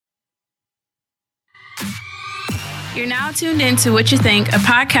You're now tuned in to What You Think, a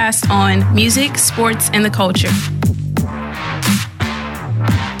podcast on music, sports, and the culture.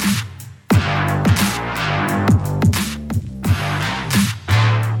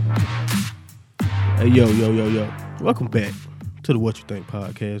 Hey, yo. Welcome back to the What You Think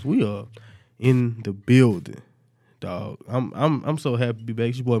podcast. We are in the building, dog. I'm so happy to be back.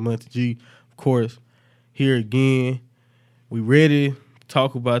 It's your boy Monty G, of course, here again. We ready to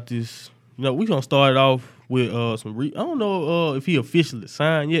talk about this. You know, we're going to start it off with I don't know if he officially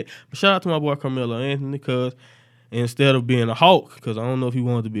signed yet, but shout out to my boy Carmelo Anthony, because instead of being a Hawk, because I don't know if he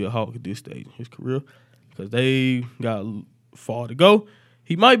wanted to be a Hawk at this stage in his career, because they got far to go,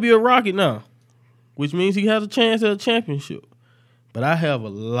 he might be a Rocket now, which means he has a chance at a championship. But I have a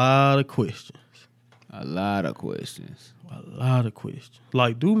lot of questions.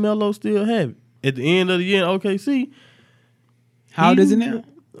 Like, do Melo still have it? At the end of the year in OKC, how old is he now?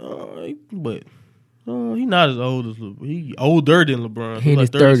 He's not as old as LeBron. He older than LeBron. He in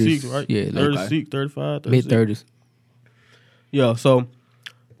like his 36, 30s, right? yeah, 36, 35, 36. Mid-30s. Yeah, so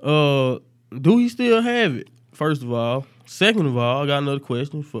do he still have it, first of all? Second of all, I got another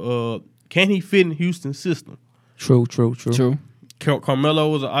question for can he fit in Houston's system? True. Carmelo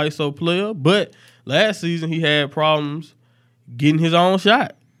was an ISO player, but last season he had problems getting his own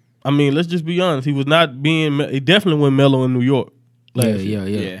shot. I mean, let's just be honest. He was not being. He definitely went Melo in New York. Yeah.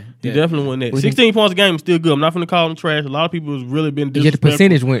 He definitely went that. 16 points a game is still good. I'm not going to call him trash. A lot of people has really been disrespectful. Yeah, the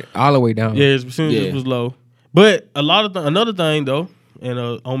percentage went all the way down. Yeah, his percentage was low. But a lot of another thing though, and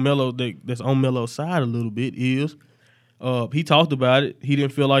on Melo that's on Melo's side a little bit is he talked about it. He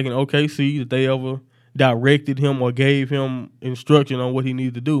didn't feel like in OKC that they ever directed him or gave him instruction on what he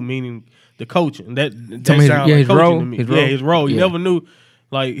needed to do, meaning the coaching. That sounds like his coaching role, to me. his role. He never knew,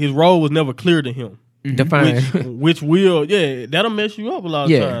 like his role was never clear to him. Define. Which will, that'll mess you up a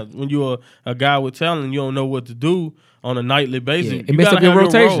lot of times when you're a guy with talent and you don't know what to do on a nightly basis. Yeah. It messes up your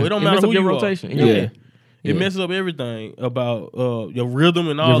rotation. It don't matter who you rotation. are. It messes up everything about your rhythm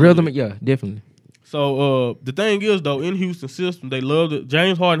and all. Your rhythm, definitely. So the thing is though, in Houston's system, they love it.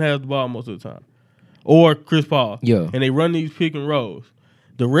 James Harden has the ball most of the time, or Chris Paul. Yeah, and they run these pick and rolls.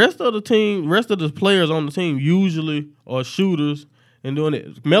 The rest of the players on the team usually are shooters. And doing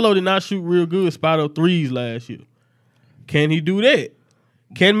it. Melo did not shoot real good spot up threes last year. Can he do that?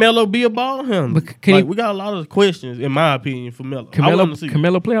 Can Melo be a ball handler? We got a lot of questions, in my opinion, for Melo. Can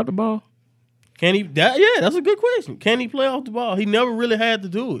Melo play off the ball? Can he? That's a good question. Can he play off the ball? He never really had to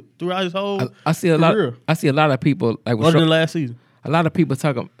do it throughout his whole career. I see a lot of people other than last season. A lot of people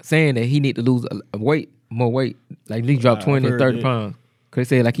saying that he need to lose more weight. Like he dropped 20 and 30 pounds. Cause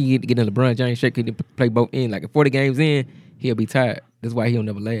they say like he need to get in LeBron James shape, he need to play both ends. Like 40 games in, he'll be tired. That's why he'll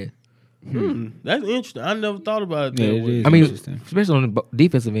never last. That's interesting. I never thought about it that way. I mean, especially on the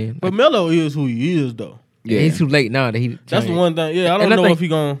defensive end. But Melo is who he is, though. Yeah, he's too late now that he. That's the one thing. Yeah, I don't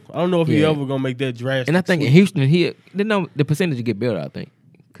know if he ever gonna make that drastic. And I think in Houston, the percentage will get better. I think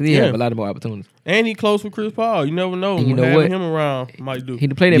because he have a lot more opportunities. And he close with Chris Paul. You never know. And you know having what? Him around might do. He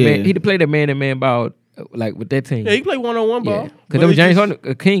to play that man. He to play that man ball like with that team. Yeah, he play 1-on-1 ball. Because James Harden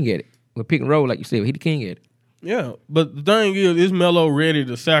a king at it with pick and roll, like you said. He the king at it. Yeah, but the thing is Melo ready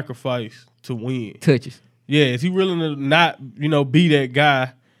to sacrifice to win? Touches. Yeah, is he willing to not, be that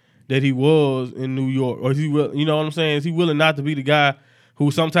guy that he was in New York? Or is he, you know what I'm saying? Is he willing not to be the guy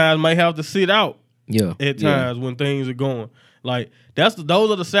who sometimes might have to sit out at times when things are going? Like, those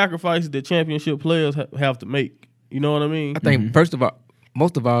are the sacrifices that championship players have to make. You know what I mean? I think, first of all,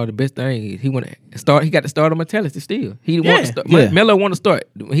 most of all, the best thing is he want to start. He got to start on mentality still. He want to start. Melo want to start.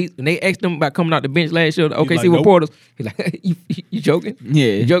 When they asked him about coming out the bench last year, the OKC reporters, he's like, "You joking?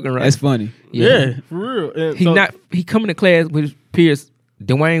 Yeah, you joking, right? That's funny. Yeah, for real. And He coming to class with his peers,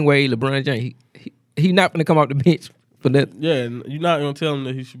 Dwayne Wade, LeBron James. He not gonna come out the bench for that. Yeah, you're not gonna tell him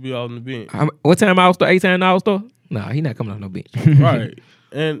that he should be on the bench. What time All-Star? 8-time All-Star? Nah, he not coming off no bench. Right.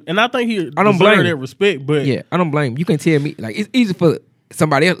 And I think I don't blame that respect, but I don't blame him. You can tell me like it's easy for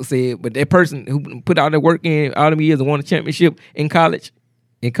somebody else to say it, but that person who put all that work in all them years and won a championship in college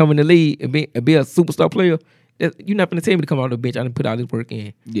and come in the league and be a superstar player, you're not gonna tell me to come out of the bench. I didn't put all this work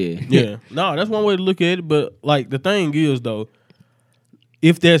in. Yeah. No, that's one way to look at it. But like the thing is though,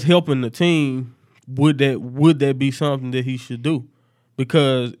 if that's helping the team, would that be something that he should do?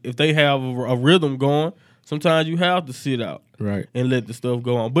 Because if they have a rhythm going, sometimes you have to sit out and let the stuff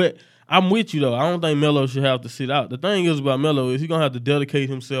go on. But I'm with you though. I don't think Melo should have to sit out. The thing is about Melo is he's gonna have to dedicate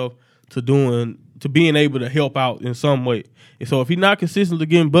himself to being able to help out in some way. And so if he's not consistently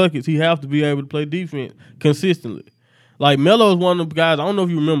getting buckets, he have to be able to play defense consistently. Like Melo is one of the guys. I don't know if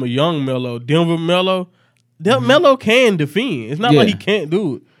you remember young Melo, Denver Melo. Melo can defend. It's not like he can't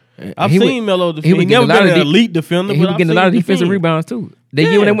do it. I've He was- seen Melo defend. he was He getting never a lot been of an de- elite defender, And he but was I've getting a seen lot of him defensive defend. rebounds too. That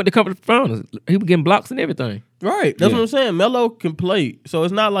year when Yeah. they went to conference finals, he was getting blocks and everything. Right. That's Yeah. what I'm saying. Melo can play. So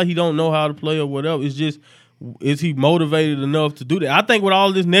it's not like he don't know how to play or whatever. It's just, is he motivated enough to do that? I think with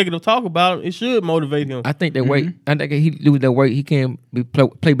all this negative talk about him, it should motivate him. I think that weight. I think he lose that weight. He can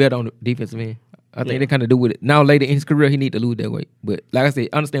play better on the defensive end. I think Yeah. they kind of do with it. Now later in his career, he need to lose that weight. But like I said,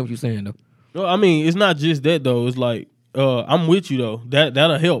 I understand what you're saying though. No, I mean, it's not just that though. It's like, I'm with you though.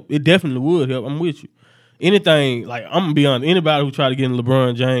 That'll help. It definitely would help. I'm with you. Anything, like, I'm gonna be honest, anybody who try to get in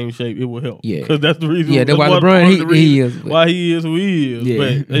LeBron James shape, it will help. Yeah. Because that's the reason. Yeah, that's why one LeBron, of the he reasons is, but- why he is who he is.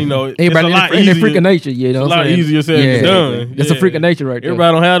 Yeah. But you know, it's Everybody a lot in that easier. freak of nature, you know. It's a what I'm lot saying? easier said than done. That's a Yeah. freak of nature right there.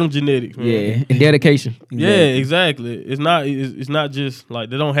 Everybody don't have them genetics, man. Yeah. And dedication. Yeah, exactly. It's not just like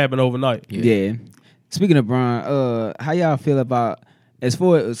they don't happen overnight. Yeah. Speaking of Bron, how y'all feel about as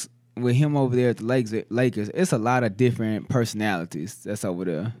far as with him over there at the Lakers? It's a lot of different personalities that's over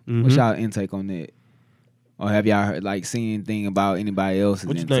there. What's y'all intake on that? Or have y'all heard, like seen anything about anybody else's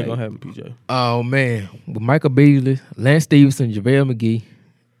What you intake? think gonna happen, PJ? Oh man, with Michael Beasley, Lance Stevenson, JaVale McGee,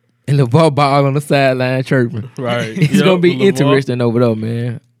 and LeVar Ball on the sideline chirping. Right. It's Yep, gonna be LeVar. interesting over there,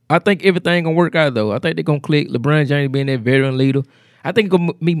 man. I think everything gonna work out though. I think they're gonna click. LeBron James being that veteran leader. I think it's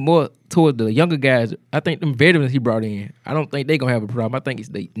gonna be more toward the younger guys. I think them veterans he brought in, I don't think they're gonna have a problem. I think it's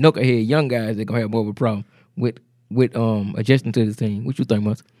the knucklehead young guys that gonna have more of a problem with adjusting to this team. What you think,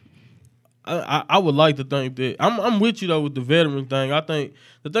 Mus? I would like to think that I'm with you though with the veteran thing. I think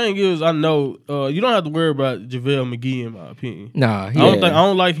the thing is I know you don't have to worry about JaVale McGee in my opinion. Nah, I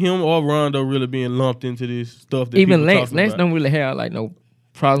don't like him or Rondo really being lumped into this stuff. That even people Lance. talking Lance about. don't really have like no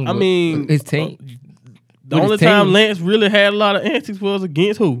problem. I with mean, his team. The with only his time team. Lance really had a lot of antics was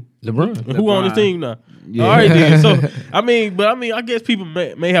against who? LeBron. Who on his LeBron. team now? Yeah. All right, then. So I guess people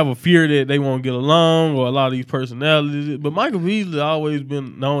may have a fear that they won't get along or a lot of these personalities. But Michael Beasley always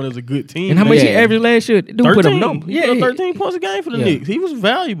been known as a good team. And how much he Yeah. averaged last year? Dude put up numbers. He put up 13 points a game for the Yeah. Knicks. He was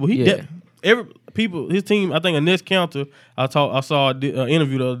valuable. He Yeah. his team. I think a Nets counter. I saw an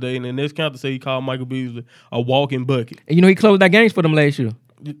interview the other day, and the Nets counter said he called Michael Beasley a walking bucket. And you know he closed out games for them last year.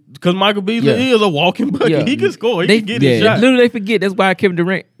 Because Michael Beasley Yeah. is a walking bucket. Yeah. He can score. He They can get his shot. literally they forget that's why Kevin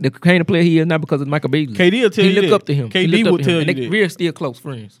Durant, the kind of player he is, not because of Michael Beasley. KD will tell he you look that. up to him. KD He looked up would to tell him. you And they that. we're still close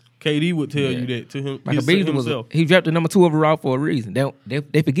friends. KD would tell Yeah. you that to him. Michael Beasley himself. he drafted number 2 overall for a reason.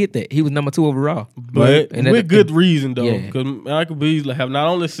 They forget that he was number 2 overall. But And with good reason though, Yeah. because Michael Beasley have not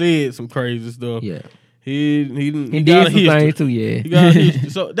only said some crazy stuff. Yeah, He he got did a some history. things too. Yeah, He got a history.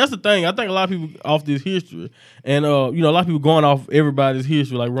 So that's the thing. I think a lot of people off this history, and a lot of people going off everybody's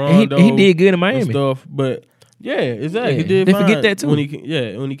history, like Rondo. And he did good in and Miami. stuff. But yeah, exactly. Yeah. He did. They fine forget that, too.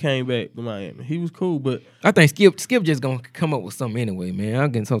 when he came back to Miami. He was cool, but I think Skip just gonna come up with something anyway, man.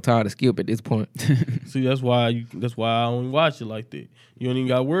 I'm getting so tired of Skip at this point. see that's why I don't watch it like that. You don't even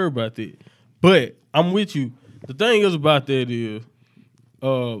got to worry about that. But I'm with you. The thing is about that is.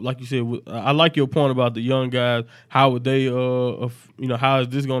 Like you said, I like your point about the young guys. How would they, how is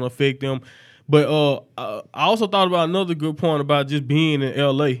this going to affect them? But I also thought about another good point about just being in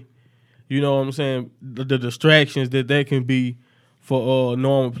LA. You know what I'm saying? The distractions that can be for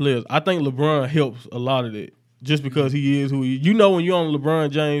normal players. I think LeBron helps a lot of that, just because he is who he. You know, when you're on the LeBron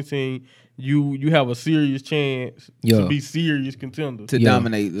James team, you have a serious chance to be serious contenders. to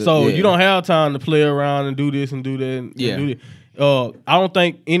dominate. So you don't have time to play around and do this and do that. And do that. I don't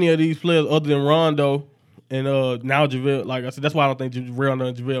think any of these players other than Rondo and now JaVale, like I said, that's why I don't think Rondo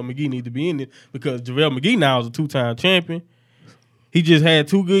and JaVale McGee need to be in it, because JaVale McGee now is a 2-time champion. He just had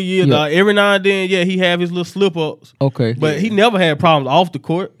 2 good years. Yeah. Every now and then, he have his little slip-ups. Okay, But he never had problems off the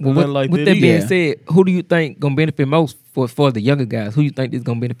court. Well, Nothing like with that. that being Yeah. said, who do you think gonna benefit most for the younger guys? Who you think is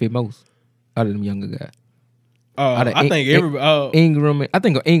gonna benefit most out of them younger guys? I think everybody. Ingram. I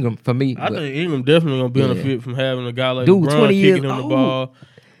think Ingram for me. I but- think Ingram definitely gonna Yeah. benefit from having a guy like Dude, LeBron 20 years kicking him the old.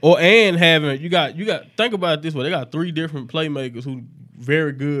 ball, and having you got think about it this way. They got 3 different playmakers who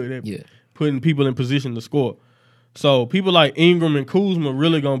very good at Yeah. putting people in position to score. So people like Ingram and Kuzma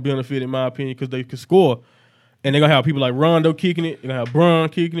really gonna benefit, in my opinion, because they can score, and they're gonna have people like Rondo kicking it. They're gonna have Bron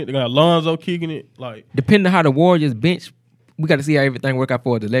kicking it. They're gonna have Lonzo kicking it. Like depending on how the Warriors bench, we got to see how everything work out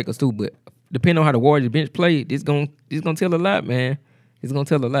for the Lakers too. But depending on how the Warriors bench play, this gonna tell a lot, man. It's gonna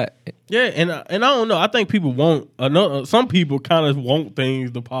tell a lot. yeah, and I don't know. I think people want some people kind of want things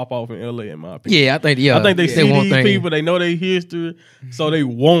to pop off in LA, in my opinion. Yeah, I think they see want these things. people, they know their history, so they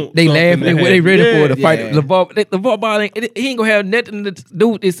want. They something laughing. to They happen. ready for the fight. Yeah. LeVar Ball he ain't gonna have nothing to do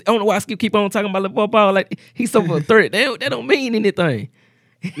with this. I don't know why I keep on talking about LeVar Ball. Like he's so threat. That don't mean anything.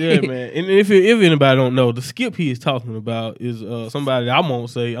 Yeah, man. And if anybody don't know, the Skip he is talking about is somebody that I won't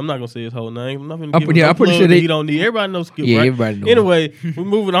say. I'm not gonna say his whole name. I'm not gonna give him I'm pretty sure he don't need. Everybody knows Skip, Yeah, right? everybody knows. Anyway, we're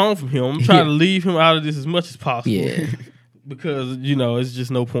moving on from him. I'm trying to leave him out of this as much as possible. Yeah. Because it's just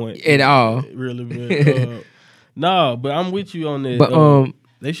no point At all. really. But, no, but I'm with you on that. But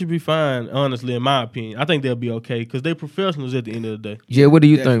they should be fine, honestly, in my opinion. I think they'll be okay because they're professionals at the end of the day. Jay, what do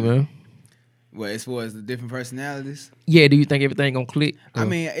you think, man? Well, as far as the different personalities, Yeah, do you think everything gonna click? I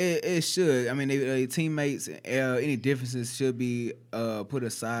mean, it should. I mean, they teammates, any differences should be put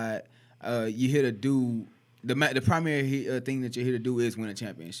aside. You're here to do the primary thing that you're here to do is win a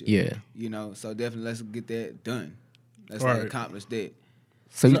championship. Yeah. So definitely let's get that done. Let's Right. accomplish that.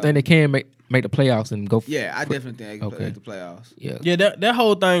 So you think they can make the playoffs and go? Yeah, I definitely think they can Okay. make the playoffs. Yeah. Yeah, that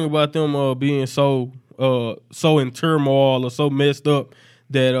whole thing about them being so in turmoil or so messed up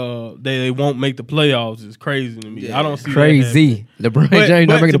that they won't make the playoffs is crazy to me. Yeah. I don't see Crazy. LeBron that James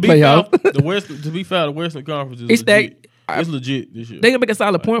not making the playoffs. To be fair, the Western Conference is It's that- legit. It's legit this year. They gonna make a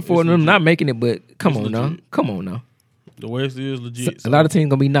solid point for It's them legit. not making it, but come It's on now, legit. come on now. The West is legit. A lot of teams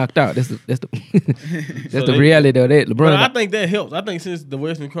gonna be knocked out. That's the So the they- reality of that. But LeBron, I think that helps. I think since the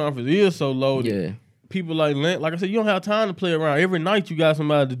Western Conference is so loaded, yeah, people like I said, you don't have time to play around. Every night you got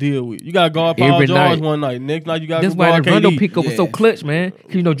somebody to deal with. You got to guard Paul Every George night. one night. Next night you got to that's why guard the Rondo KD. pickup was so Yeah. clutch, man.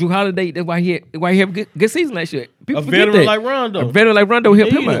 Drew Holiday. That's why he had a good season last year. People A forget veteran that. like Rondo. A veteran like Rondo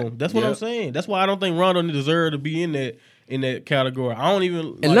helped him Need out. him. That's what I'm Yep. saying. That's why I don't think Rondo deserves to be in that category. I don't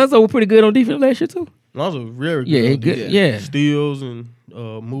even. And Lonzo was pretty good on defense last year too. Lonzo very good. Yeah, he on good. defense. Yeah, Steals and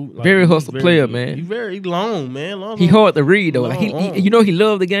move. Very hustle player, good. man. He very long, man. Lonzo, he hard to read though. Like he Long. he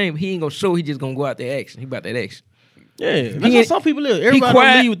loved the game. He ain't gonna show. He just gonna go out there action. He about that action. Yeah, that's He how ain't- some people is. Everybody don't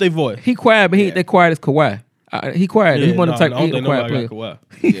quiet. lead with their voice. He quiet, but he ain't that quiet as Kawhi. He quiet. Yeah, he want to nah, type. I don't He a think quiet nobody player.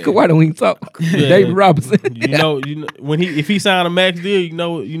 got Kawhi. Kawhi don't even talk. Yeah. David Robinson. You know, when if he signed a max deal,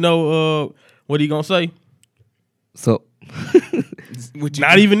 you know what he gonna say? So What you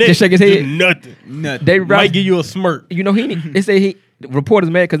Not even that. Just shake his head? Nothing. nothing. David Might Robinson. give you a smirk. You know they say the reporters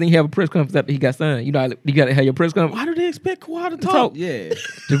mad because he didn't have a press conference after he got signed. You know you got to have your press conference. Why do they expect Kawhi to Talk. talk? Yeah.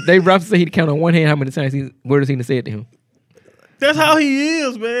 David Robinson said he'd count on one hand how many times words he said to him. That's how he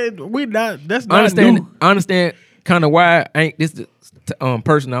is, man. That's I not new. understand kind of why ain't this the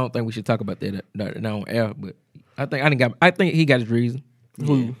person. I don't think we should talk about that now on air, but I think he got his reason.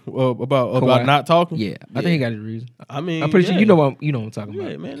 Who about Kawhi. not talking? Yeah, I think he got his reason. I mean, I'm pretty sure yeah. you know what I'm talking Yeah,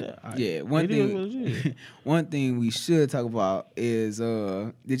 about. man. Yeah, one it is what it is. thing. One thing we should talk about is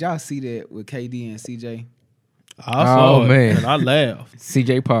did y'all see that with KD and CJ? I saw Oh, it, man. and I laughed.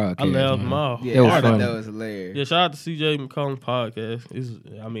 CJ podcast. I laughed man. them off. Yeah, That was I thought funny. that was hilarious. Yeah, shout out to CJ McCollum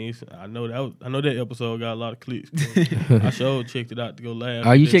podcast. I know that episode got a lot of clicks. I sure checked it out to go laugh.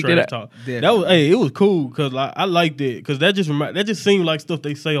 Oh, you That checked it trash out? talk. Definitely. It was cool because I liked it because that just seemed like stuff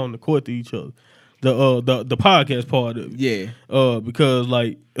they say on the court to each other. The podcast part of it. Yeah. Because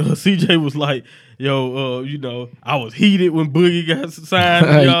like CJ was like, yo, I was heated when Boogie got signed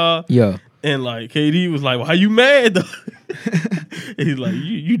to y'all. Yeah. And like KD was like, "Why you mad though?" He's like,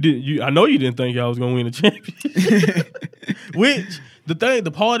 "You didn't. I know you didn't think y'all was gonna win a championship." Which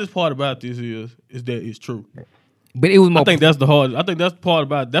the hardest part about this is that it's true. But it was more. I think that's the hardest. I think that's the part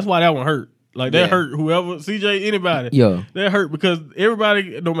about it. That's why that one hurt. Like that Yeah. hurt whoever CJ anybody. Yeah. That hurt because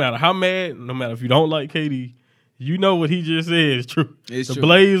everybody, no matter how mad, no matter if you don't like KD, you know what he just said is true. It's the true.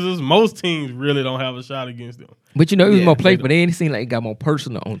 Blazers, most teams really don't have a shot against them. But it was Yeah, more playful. Then it seemed like it got more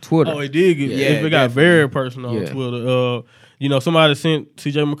personal on Twitter. Oh, it did get. Yeah, It got definitely. very personal Yeah. on Twitter. Somebody sent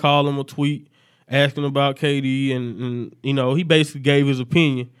CJ McCollum a tweet asking about KD, and he basically gave his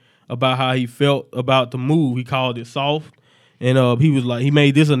opinion about how he felt about the move. He called it soft, and he was like, he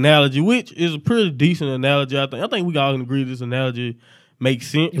made this analogy, which is a pretty decent analogy. I think we all can agree this analogy makes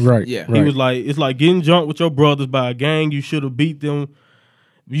sense. Right. Yeah. He was like, it's like getting jumped with your brothers by a gang. You should have beat them.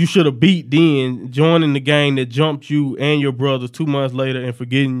 You should have beat then, joining the gang that jumped you and your brothers 2 months later and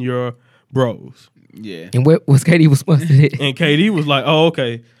forgetting your bros. Yeah. And what was KD response to that? And KD was like, oh,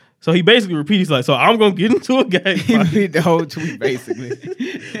 okay. So he basically repeated, he's like, so I'm going to get into a gang He fight, beat the whole tweet basically.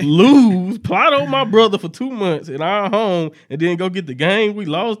 lose, plot on my brother for 2 months in our home, and then go get the gang we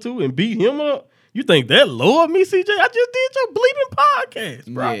lost to and beat him up? You think that lowered me, CJ? I just did your bleeping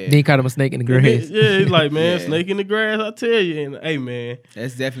podcast, bro. Yeah. Then he called him a snake in the grass. Yeah, he's like, man, Yeah. snake in the grass, I tell you. And hey, man,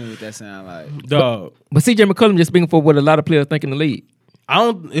 That's definitely what that sound like. dog. But CJ McCollum just speaking for what a lot of players think in the league.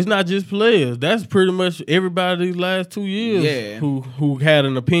 It's not just players. That's pretty much everybody these last 2 years Yeah. who had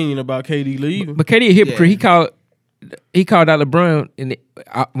an opinion about KD leaving. But KD a hypocrite. Yeah. He called out LeBron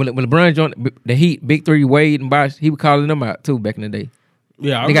when LeBron joined the Heat, Big Three, Wade and Bosh. He was calling them out too back in the day.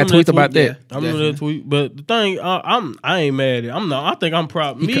 Yeah, I They got remember tweets about Yeah. that. I remember that tweet, but the thing, I ain't mad at. I think I'm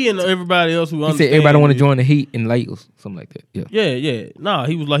proud. Me and everybody else who He understand said everybody want to this- join the Heat and Lakers, something like that. Yeah. Yeah. Nah,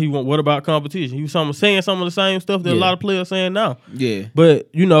 he was like, what about competition? He was saying some of the same stuff that a Yeah. lot of players saying now. Yeah. But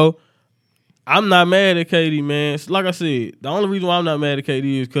I'm not mad at KD, man. Like I said, the only reason why I'm not mad at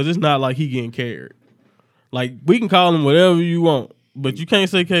KD is because it's not like he getting carried. Like, we can call him whatever you want, but you can't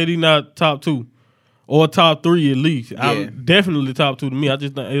say KD not top 2 or top 3 at least. Yeah. I'm definitely top 2 to me. I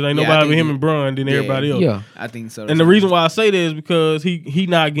just think it ain't Yeah, I nobody think but him he- and Bron than everybody else. Yeah. I think so. And the reason why I say that is because he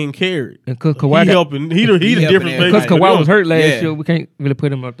not getting carried. And because Kawhi, He helping. He the helping difference everybody. maker. because Kawhi was hurt last Yeah. year, we can't really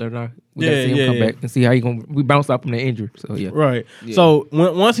put him up there now. We gotta see him come back and see how he gonna. We bounce off from the injury. So yeah. Right. Yeah. So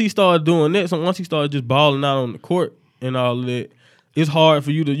once he started doing that, once he started just balling out on the court and all of that, it's hard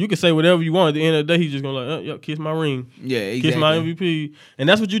for you to. You can say whatever you want. At the end of the day, he's just gonna like, kiss my ring, Yeah, exactly. kiss my MVP, and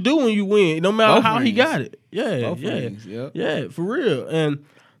that's what you do when you win. No matter Both how he rings. got it. Yeah, Both yeah, rings, yep. yeah, for real. And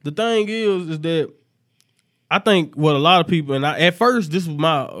the thing is that I think what a lot of people and at first this was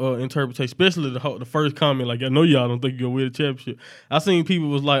my interpretation, especially the first comment. Like, I know y'all don't think you'll win the championship. I seen people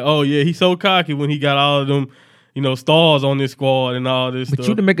was like, oh yeah, he's so cocky when he got all of them, stars on this squad and all this But stuff.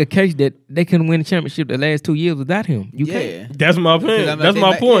 you to make a case that they couldn't win the championship the last 2 years without him. You can't. Yeah. That's my Because point. I'm That's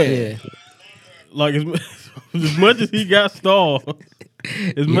like, my point. Yeah. Like as much as he got stars,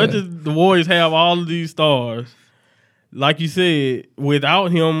 as much as the Warriors have all of these stars, like you said,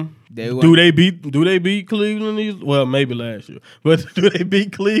 without him, do they beat Cleveland? Well, maybe last year, but do they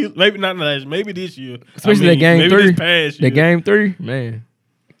beat Cleveland? Maybe not last year. Maybe this year. Especially that game maybe 3. This past year. The game 3, man.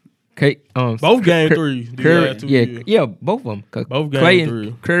 Both game 3. these Curry, last 2 years. yeah, both of them. Both game Clay 3.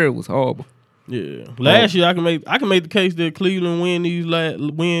 and Curry was horrible. Yeah. Last year I can make the case that Cleveland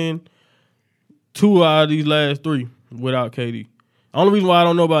win 2 out of these last 3 without KD. Only reason why I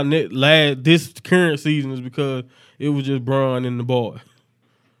don't know about this current season is because it was just Bron and the boy.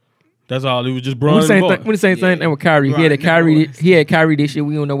 That's all. It was just Bron and the boy. When the same thing with Kyrie, Bron he had and the Kyrie. boys. He had Kyrie this year.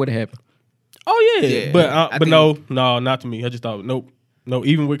 We don't know what happened. Oh yeah, Yeah, but I but think- no, not to me. I just thought no.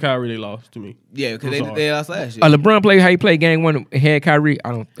 Even with Kyrie, they lost to me. Yeah, because I'm sorry. they lost last year. LeBron played how he played game 1 and had Kyrie.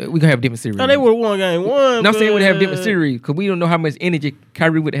 We gonna have a different series. No, they would have won game 1. No, I'm saying we'd have a different but- series because we don't know how much energy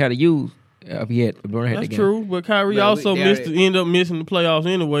Kyrie would have had to use if he had LeBron had That's the game. true, but Kyrie But also they ended up missing the playoffs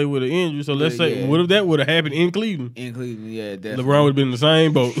anyway with an injury. So let's say, Yeah. what if that would have happened in Cleveland? In Cleveland, yeah, definitely. LeBron would have been in the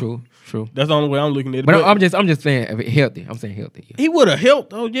same boat. True. That's the only way I'm looking at it. But I'm just saying if it healthy. I'm saying healthy. Yeah. he would have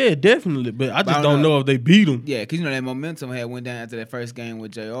helped. Oh yeah, definitely. But I just I don't don't know if they beat him. Yeah, because that momentum had went down after that first game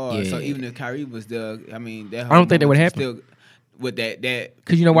with JR. Yeah. So even if Kyrie was there, I mean, that I don't think that would momentum happen. still with that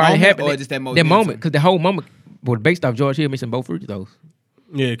Because you know why it moment, happened? or just that moment. momentum? Because the whole moment was based off George Hill missing both free throws.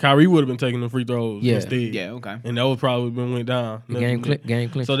 Yeah, Kyrie would have been taking the free throws Yeah. instead. Yeah, okay. And that would probably been went down. The game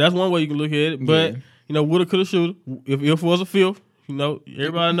clinch. So that's one way you can look at it. But woulda, coulda, shoulda. If was a fifth,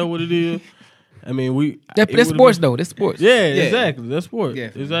 everybody know what it is. I mean, That's sports though. That's sports. Yeah, exactly. That's sport. Yeah.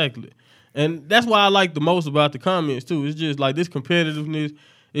 Exactly. And that's why I like the most about the comments too. It's just like this competitiveness.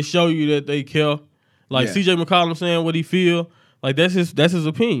 It show you that they care. Like Yeah. CJ McCollum saying what he feel. Like that's his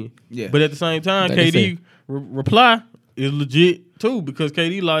opinion. Yeah. But at the same time, Like they KD say. reply is legit too because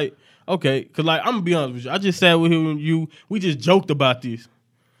KD like okay, cause like I'm gonna be honest with you. I just sat with him and you. We just joked about this.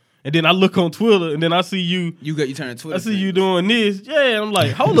 And then I look on Twitter, and then I see you. You turn to Twitter. I see you doing this. Yeah, and I'm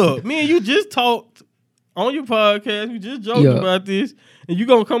like, hold up, me and you just talked on your podcast. We just joked Yeah. about this, and you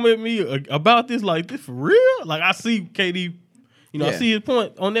gonna come at me about this like this for real? Like I see KD, I Yeah. see his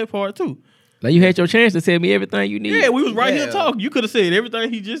point on that part too. Like you had your chance to tell me everything you need. Yeah, we was right here Yeah. talking. You could have said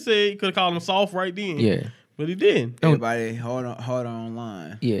everything he just said. You could have called him soft right then. Yeah. but he didn't. Everybody hard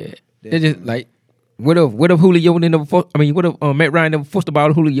online. Yeah. They just like what if Julio never what if Matt Ryan never forced the ball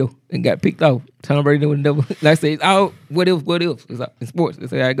to Julio and got picked off? Tom Brady would never like I say, oh, what if? It's like, in sports.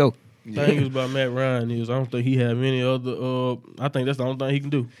 That's how I go. The thing is about Matt Ryan is I don't think he have any other. I think that's the only thing he can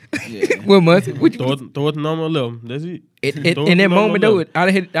do. Yeah. Well, Muncie, what Throw it to number 11. That's it. Throw it in to that number moment though,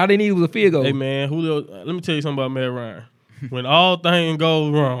 11. all they needed was a field goal. Hey man, Julio. Let me tell you something about Matt Ryan. When all things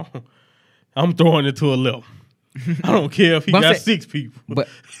goes wrong, I'm throwing it to 11. I don't care if he But I'm got saying- 6 people. But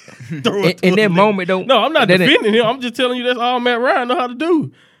Throw it to in that 11. moment though, No, I'm not that- defending him. I'm just telling you that's all Matt Ryan know how to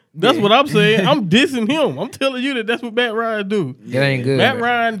do. That's what I'm saying. I'm dissing him. I'm telling you that's what Matt Ryan do. that ain't good. Matt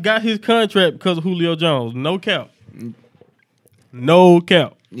Ryan got his contract because of Julio Jones. No cap. No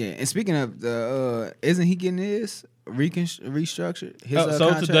cap. Yeah, and speaking of the, isn't he getting his restructured? His So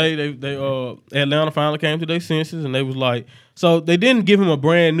contract? today they Atlanta finally came to their senses and they was like, so they didn't give him a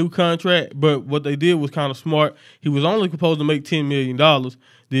brand new contract, but what they did was kind of smart. He was only supposed to make $10 million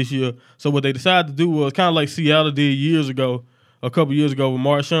this year. So what they decided to do was kind of like Seattle did years ago. a couple years ago with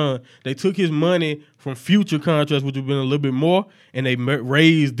Marshawn. They took his money from future contracts, which would have been a little bit more, and they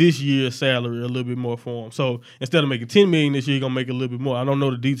raised this year's salary a little bit more for him. So instead of making $10 million this year, he's gonna make a little bit more. I don't know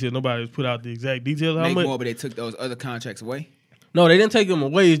the details. Nobody's put out the exact details. How Make much? more, but they took those other contracts away. No, they didn't take them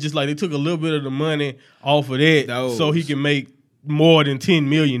away. It's just like they took a little bit of the money off of that, so he can make more than $10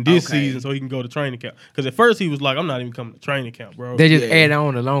 million this season, so he can go to training camp. Because at first he was like, "I'm not even coming to training camp, bro." They just add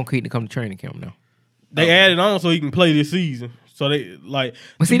on the loan key to come to training camp now. They added on so he can play this season. So they like.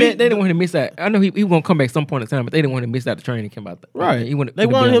 But see, they didn't want him to miss that. I know he was gonna come back some point in time, but they didn't want him to miss out the training camp. Right. They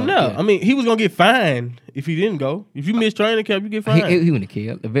wanted him now. I mean, he was gonna get fined if he didn't go. If you miss training camp, you get fined. He wouldn't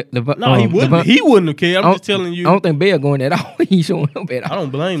have cared. No, he wouldn't. He wouldn't have cared. I'm just telling you. I don't think Bell going at all. He's showing up at all. I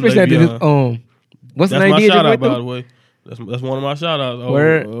don't blame Especially Le'Veon. after this, what's the That's name? my Did shout out, by by the way. That's one of my shout outs.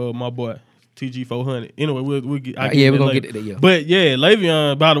 Word. My boy TG 400. Anyway, we'll get. We're gonna get it. Yeah. But yeah,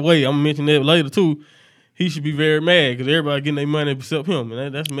 Le'Veon. By the way, I'm gonna mention that later too. He should be very mad because everybody getting their money except him,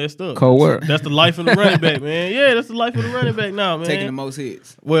 and that's messed up. Cold word. That's the life of the running back, man. Yeah, that's the life of the running back now, man. Taking the most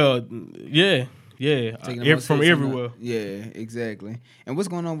hits. Well, yeah. Taking the most From hits everywhere. Yeah, exactly. And what's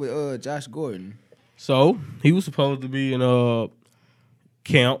going on with Josh Gordon? So he was supposed to be in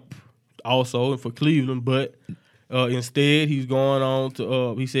camp also for Cleveland, but instead he's going on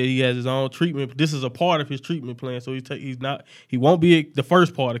to. He said he has his own treatment. This is a part of his treatment plan, so he won't be the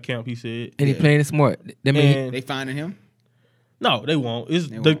first part of camp. He said, and he playing it smart. That mean They finding him? no, they won't.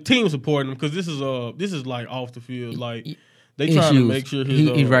 The team supporting him because this is like off the field, like. They trying to make sure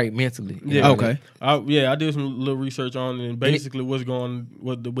he's right mentally. Yeah. Okay. I did some little research on it, and basically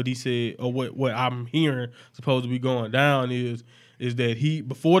what he said, or what I'm hearing supposed to be going down is that he,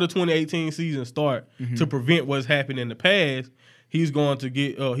 before the 2018 season start, to prevent what's happened in the past, he's going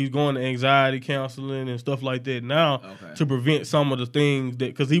to anxiety counseling and stuff like that now to prevent some of the things that,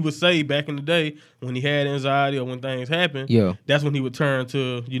 because he would say back in the day when he had anxiety or when things happen, that's when he would turn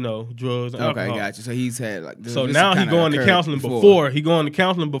to drugs and alcohol. Okay, gotcha. So he's had So now he's going to counseling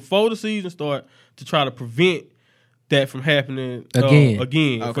before the season start to try to prevent that from happening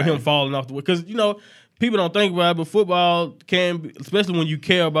again for him falling off the way. Because people don't think about it, but football can be, especially when you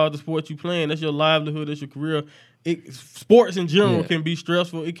care about the sport you playing, that's your livelihood, that's your career. Sports in general can be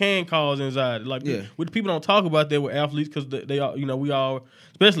stressful. It can cause anxiety. With people don't talk about that with athletes because they are, we all,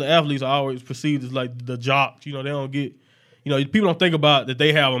 especially athletes, are always perceived as like the jocks. They don't get, people don't think about that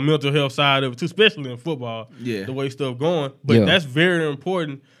they have a mental health side of it too, especially in football. Yeah, the way stuff going, but that's very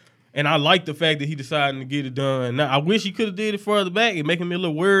important. And I like the fact that he decided to get it done. Now, I wish he could have did it further back. It making me a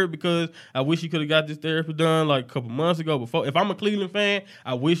little worried because I wish he could have got this therapy done like a couple months ago. Before, if I'm a Cleveland fan,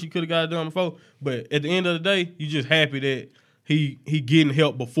 I wish he could have got it done before. But at the end of the day, you just happy that he getting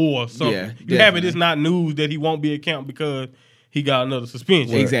help before something. Yeah, you happy it's not news that he won't be at camp because he got another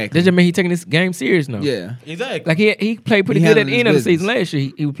suspension. Exactly. That just mean he taking this game serious now. Yeah, exactly. Like he played pretty good at the end of the season last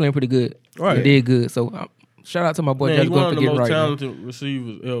year. He was playing pretty good. Right, he did good. So. Shout out to my boy. Man, he's one of the most talented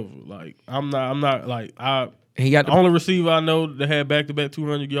receivers ever. Like I'm not like he got the only receiver I know that had back-to-back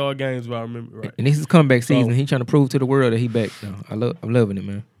 200-yard games, if I remember right. And this is comeback season. He's trying to prove to the world that he back now. I'm loving it,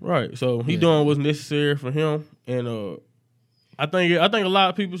 man. Right. So he doing what's necessary for him, and I think a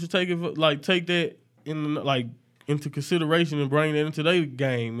lot of people should take that into consideration and bring that into their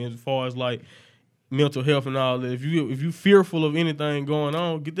game as far as like mental health and all that. If you fearful of anything going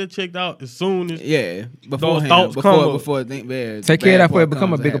on, get that checked out as soon as those thoughts come. Before take care of that before it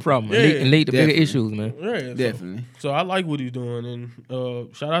become a bigger problem and lead to bigger issues, man. Yeah, definitely. So I like what he's doing,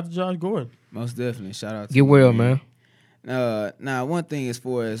 and shout out to Josh Gordon. Most definitely, shout out to get well, man. Now one thing as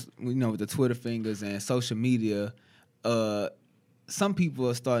far as with the Twitter fingers and social media, some people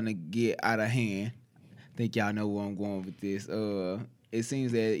are starting to get out of hand. I think y'all know where I'm going with this. It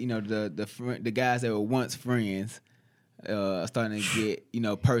seems that the guys that were once friends are starting to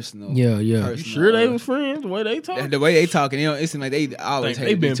get personal. Yeah. Personal, you sure they was friends? The way they talk, the way they talking, it seems like they always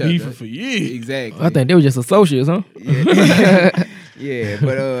they've been beefing for years. Exactly. I think they were just associates, huh? Yeah,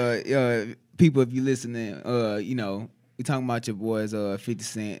 but people, if you listening, we talking about your boys, 50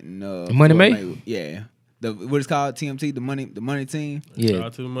 Cent and Money May. Yeah. What it's called, TMT, the money team. Yeah, shout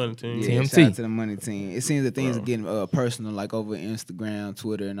out to the money team. Yeah, TMT. shout out to the money team. It seems that things are getting personal, like over Instagram,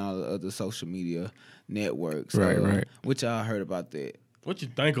 Twitter, and all the other social media networks. Right. What y'all heard about that? What you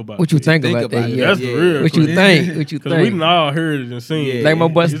think about? What you think about that? That's the real. What you think? Because we done all heard it and seen it. Like my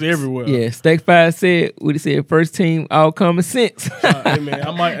boy, it's everywhere. Yeah, Stack 5 said, what he said, first team all common sense. Hey man,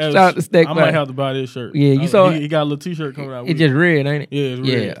 I might shout out to Stack 5. I might have to buy this shirt. Yeah, you saw he got a little T-shirt coming out. It's just red, ain't it? Yeah, it's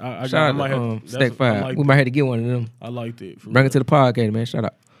red. Yeah, shout out to Stack 5. We might have to get one of them. I liked it. Bring it to the podcast, man. Shout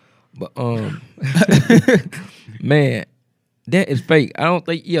out. But man, that is fake. I don't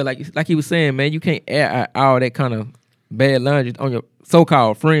think. Yeah, like he was saying, man, you can't air out all that kind of bad laundry on your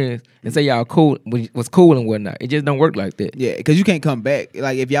so-called friends and say y'all cool was cool and whatnot. It just don't work like that. Yeah, because you can't come back.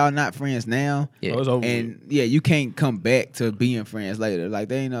 Like if y'all not friends now, Yeah. Oh, it's over. and you can't come back to being friends later. Like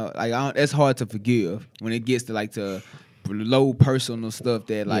they ain't know. Like that's hard to forgive when it gets to like to low personal stuff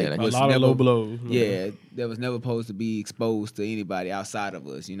that like Yeah, like a was lot never, of low blows. Yeah, that was never supposed to be exposed to anybody outside of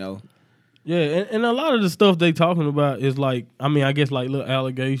us. You know. Yeah, and a lot of the stuff they talking about is like, I mean, I guess like little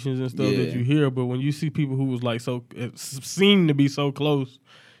allegations and stuff that Yeah. you hear, but when you see people who was like so seem to be so close,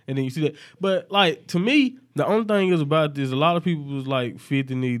 and then you see that, but like to me, the only thing is about this, a lot of people was like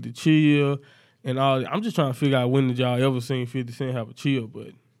 50 need to chill, and all. I'm just trying to figure out when did y'all ever seen 50 Cent have a chill, but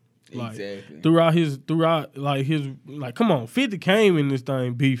like Exactly. throughout his come on, 50 came in this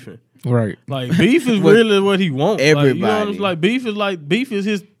thing beefing. Right. Like beef is With really what he wants. everybody. Like, you know what I'm saying? Like beef is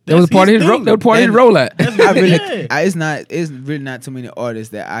his. That was that's part of his thing. that was part of his That- rollout. I really, Yeah. it's really not too many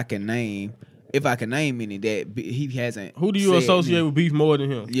artists that I can name. If I can name any that he hasn't. Who do you said associate any. with beef more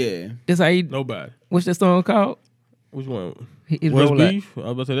than him? Yeah, That's how he. Nobody. What's that song called? Which one? His West rollout. Beef? I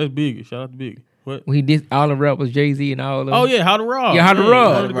was about to say that's Biggie. Shout out to Biggie. What? When he did all the rappers, Jay-Z and all of them. Oh yeah, How to Rob. Yeah, How to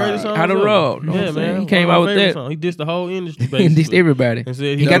Rob. One of the greatest songs How to ever. Rob. Know what Yeah, I'm saying? man. He came One of out my with favorite that. songs. He dissed the whole industry. He dissed basically. everybody. And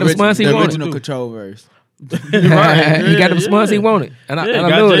said He got the response he the wanted. original too. Control verse. Right. He got the response yeah. he wanted, and I Yeah,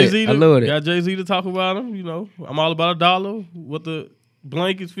 love Jay-Z it. I love it. Got Jay-Z to talk about him. You know, I'm all about $1. What the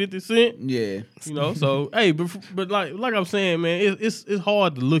blank is 50 cent. Yeah, You know, so hey, but like I'm saying, man, it's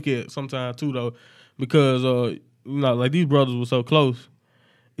hard to look at sometimes too though, because you know, like these brothers were so close.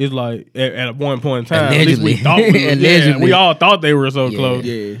 It's like at one point in time, at least we Allegedly. thought we was, Allegedly. we all thought they were so Yeah. close.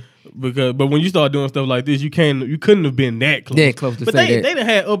 yeah. But when you start doing stuff like this, you couldn't have been that close. That close to but say they that. they done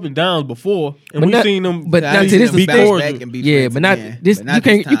had up and downs before, and But we not- seen them. but I not need to this them be bounce cordial. back and be Yeah, friends but not again. this- But you not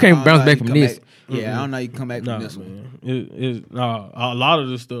can't- this you time. can't I don't bounce know back how you from come this. Yeah, I don't know you can come back Nah, from this one. man. A lot of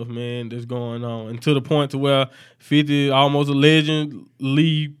the stuff, man, that's going on, and to the point to where 50 almost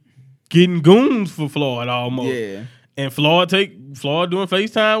allegedly getting goons for Floyd almost. Yeah, And Floyd doing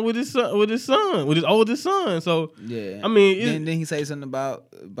FaceTime with his oldest son. So yeah. I mean, then he say something about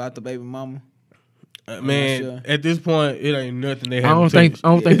the baby mama. man, sure. at this point, it ain't nothing they I haven't don't think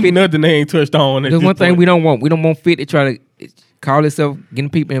touched. 50 nothing they ain't touched on. There's one thing we don't want. We don't want 50 try to call himself getting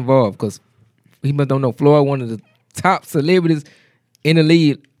people involved because he must don't know Floyd, one of the top celebrities in the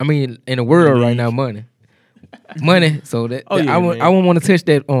league. I mean, in the world right now, money. So that, Oh, yeah, I man. won't want to touch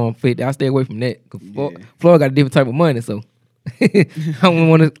that 50. I stay away from that. 'Cause Yeah. Floyd got a different type of money, so I don't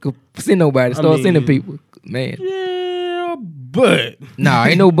want to send nobody. Start mean- sending people, man. Yeah, but Nah,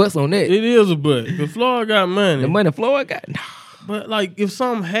 ain't no buts on that. it is a but. Because Floyd got money. The money Floyd got. Nah. But like, if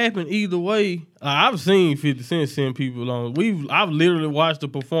something happened either way, I've seen 50 Cent send people on. I've literally watched the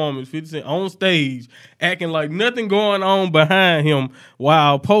performance 50 Cent on stage acting like nothing going on behind him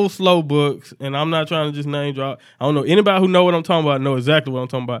while post slow books. And I'm not trying to just name drop. I don't know anybody who know what I'm talking about. Know exactly what I'm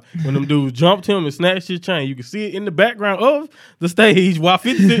talking about. When them dudes jumped him and snatched his chain, you can see it in the background of the stage while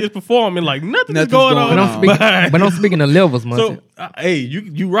 50 Cent is performing like nothing is Nothing's going going on. on. behind. But I'm speaking of levels, man. So, hey,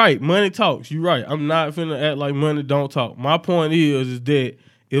 you right. Money talks. You right. I'm not finna act like money don't talk. My point is that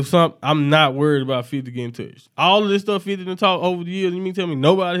I'm not worried about 50 getting touched. All of this stuff 50 done talk over the years. You mean tell me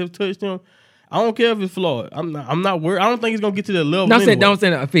nobody has touched him? I don't care if it's Floyd. I'm not worried. I don't think he's gonna get to that level. no, I'm saying, anyway. don't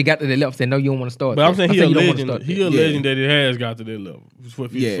say if he got to the level, saying no, you don't want to start. But I'm there. saying he a you don't wanna legend. start He there. a legend that it has got to that level. Is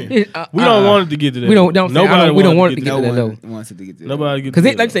what 50 Yeah. Cent. Yeah, We don't want it to get to that. we don't- level. don't say- I don't- we don't want it to get No to that one level. wants it to get to that. Nobody get Because to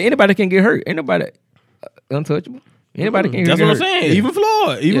like that I say, anybody can get hurt. Ain't nobody untouchable. Anybody can That's get what I'm hurt. saying. Yeah. Even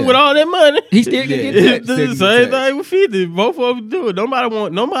Floyd, even Yeah. with all that money, He still can Yeah. get it's touched. the Still same get touched. thing with 50. Both of them do it.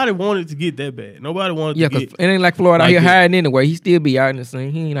 Nobody wanted to get that bad. Nobody wanted Yeah, to because get. it ain't like Floyd out like here this. hiding anyway. He still be out in the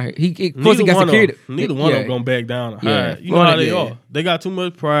scene. He ain't out here. Of course, he got security. Neither one of them gonna back down and Yeah. hide. You know how they Yeah. are. They got too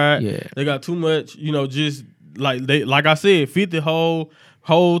much pride. Yeah. They got too much. Just like I said, 50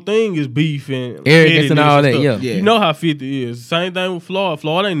 whole thing is beef and Arrogance and pettiness all that, stuff. yeah. Yeah. You know how 50 is. Same thing with Floyd.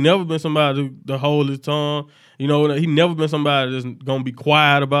 Floyd ain't never been somebody to hold his tongue. You know, he never been somebody that's gonna be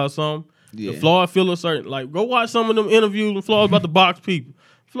quiet about something. Yeah. If Floyd feel a certain go watch some of them interviews when Floyd about to box people.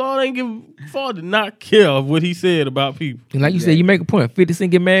 Floyd did not care what he said about people. And like you said, you make a point. 50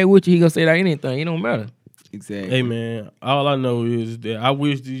 Cent get mad with you, he gonna say that anything. It don't matter. Exactly. Hey man, all I know is that I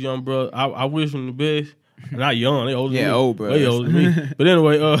wish these young brothers, I wish them the best. Not young, they older than me. old Way brothers. older than me. But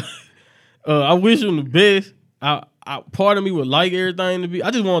anyway, I wish them the best. Part of me would like everything to be.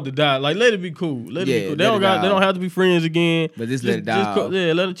 I just want it to die. Like let it be cool. Let it be Yeah, cool. let They don't it got. die They don't off. have to be friends again. But just let it die off.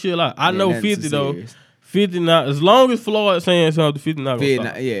 Yeah, let it chill out. I Yeah, know nothing too 50 though. serious. 50 not as long as Floyd saying something. 50 not gonna 50 stop.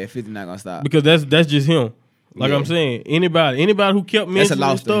 not, yeah, 50 not gonna stop. Because that's just him. Like Yeah. I'm saying, anybody who kept That's a mentioning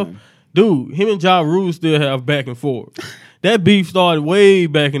loss to stuff, him. dude, him and Ja Rule still have back and forth. That beef started way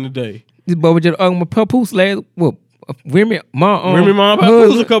back in the day. This boy was just my papoose last Remy Ma. Remy Ma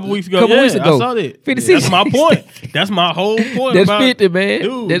was a couple weeks ago. Couple weeks ago. I saw that. 50 That's my point. That's my whole point. That's about, 50, man.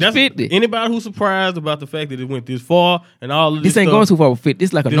 Dude, that's 50. Anybody who's surprised about the fact that it went this far and all of this This ain't stuff, going too far with 50. This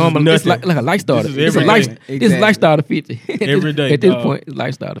is like a This normal. is It's like a lifestyle. This is It's a every life. day. This is lifestyle to 50. Every day, At this dog. point, it's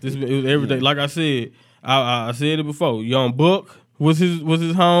lifestyle to 50. it was every day. Like I said, I said it before. Young Buck was his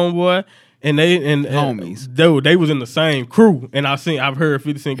homeboy. And Homies. They was in the same crew, and I've heard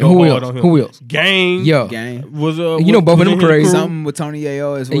 50 Cent go Who hard else? on him. Who else? Gang, Yeah. Gang. was You know both of them in his crazy. crew. Something with Tony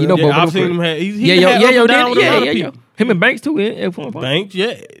Yayo as well. And you know both of I've them seen him crazy. have. He had up and down with a lot of people. Him and Banks too. At one point. Banks,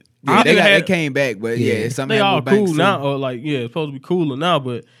 yeah. Yeah, they had- came back, but yeah, something they happened all with Banks cool too. now, or like it's supposed to be cooler now,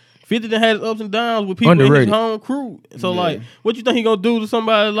 but 50 done had his ups and downs with people in Underrated. his home crew. So Yeah. like, what you think he gonna do to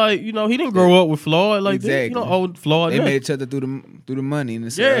somebody like he didn't grow up with Floyd like that. Exactly. You know, old Floyd. They nothing. made each other through the money. And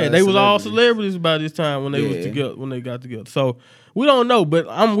the, Yeah, they was all celebrities. celebrities by this time when they was Yeah. together, when they got together. So we don't know, but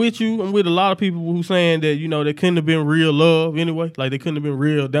I'm with you. I'm with a lot of people who saying that they couldn't have been real love anyway. Like they couldn't have been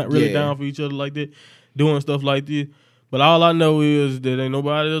really Yeah. down for each other like that, doing stuff like this. But all I know is that ain't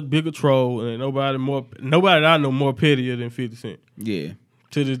nobody a bigger troll and ain't nobody that I know more pettier than 50 Cent Yeah.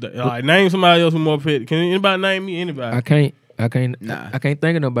 to this day. Like name somebody else who's more petty. Can anybody name me? Anybody? I can't. Nah. I can't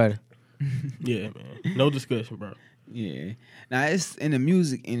think of nobody. Yeah, man. No discussion, bro. Yeah. Now it's in the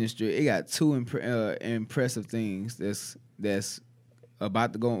music industry. It got two impressive things that's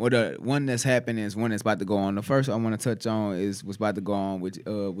about to go on. Or the one that's happening is one that's about to go on. The first I want to touch on is what's about to go on with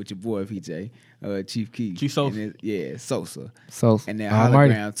your boy PJ, Chief Keef. Chief Sosa. And Sosa. So And their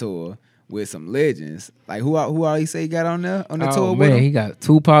alrighty. hologram tour with some legends. Like who all he say he got on the Oh tour with man, him? he got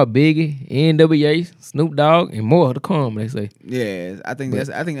Tupac, Biggie, NWA, Snoop Dogg, and more to come. They say Yeah, I think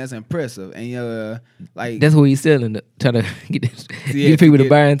that's impressive. And like that's who he's selling to try to get, Yeah, get people to get-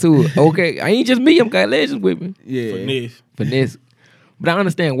 buy into it. Okay, I ain't just me. I'm got legends with me. yeah. Finesse. But I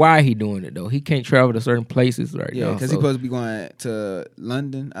understand why he doing it though. He can't travel to certain places right Yeah, now. because so- he's supposed to be going to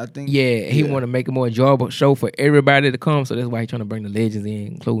London, I think. Yeah, he want to make a more enjoyable show for everybody to come, so that's why he's trying to bring the legends in,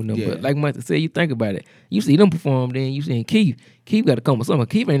 including them. Yeah. But like Mike said, you think about it. You see them perform, then you see Keith. Keith got to come with something.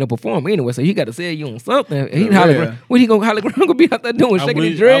 Keith ain't no performer anyway, so he got to sell you on something. He Yeah. hologram. What he gonna hologram gonna be out there doing? Shaking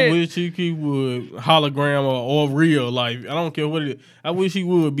his I dread. wish Chief Keef would hologram or real life. I don't care what it is. I wish he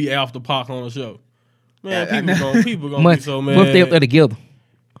would be after Pac on the show. Man, people gonna be so mad. What if they up there together?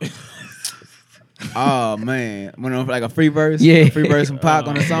 Oh man, when I'm like a free verse, Yeah. a free verse from Pac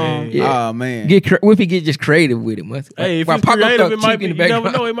on the song. man. Yeah. Oh man, What if he get just creative with it? Must Hey, if while it's Pac up creative, there it might cheap be. in You the never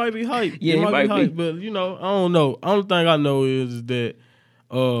background. know. It might be hype. Yeah, it might be hype. be. But I don't know. Only thing I know is that,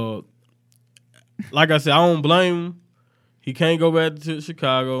 like I said, I don't blame him. He can't go back to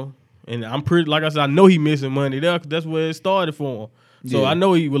Chicago, and I'm pretty. Like I said, I know he missing money there 'cause that's where it started for him. So Yeah. I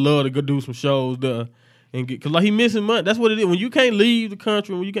know he would love to go do some shows there. And get, cause like he missing money. That's what it is. When you can't leave the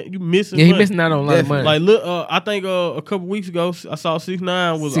country, when you missing. Yeah, he money. missing out on a lot of money. Like look, I think a couple weeks ago I saw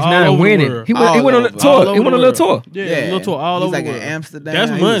 6ix9ine was 6ix9ine all over winning. the world. He went on a All tour. over He went on a the little tour. world. Yeah, a little tour all He's over like the in world. Amsterdam. That's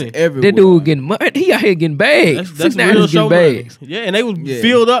He was money. everywhere. That dude getting money. He out here getting bags. That's 6ix9ine real is show getting money. bags. Yeah, and they was Yeah.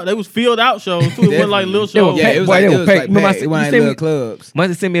 filled up. They was filled out shows too. It wasn't like little They were shows. Yeah, it was Boy, like they it were was packed. like Remember I packed. said- It went you like sent little me- clubs. Must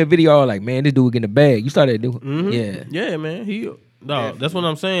have sent me a video. I was like, man, this dude getting a bag. You saw that dude? Mhm. Yeah. Yeah, man. That's what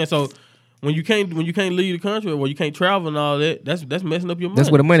I'm saying. So when you can't leave the country or you can't travel and all that, that's messing up your money.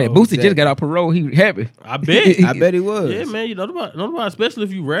 That's where the money. So, Boosie exactly. just got out parole. He happy. I bet. I bet he was. Yeah, man. You know about especially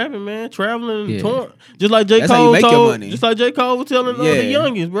if you rapping, man, traveling, Yeah. touring. Just like J. That's how you Cole make your told. money. Just like J. Cole was telling Yeah. the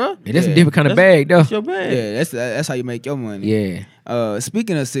youngest, bro. And that's Yeah. a different kind of That's- bag, though. That's your bag. Yeah, that's how you make your money. Yeah.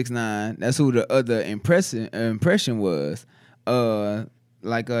 Speaking of 6ix9ine, that's who the other impression was.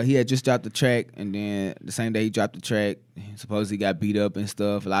 He had just dropped the track, and then the same day he dropped the track, supposedly got beat up and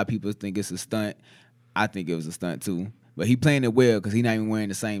stuff. A lot of people think it's a stunt. I think it was a stunt too. But he playing it well because he not even wearing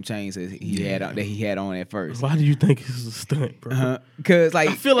the same chains as he had on at first. Why do you think it's a stunt, bro? Because I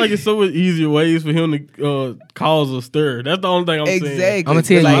feel like it's so much easier ways for him to cause a stir. That's the only thing I'm saying. exactly. I'ma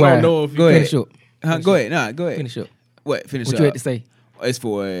tell you Like, why. I don't know if Go you ahead. Finish up. Go ahead. Nah, go ahead. Finish up. What? Finish What up. you had to say? As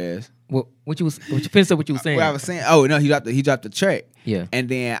far as What you finish up what you was saying? what I was saying. Oh no, he dropped the track. Yeah. And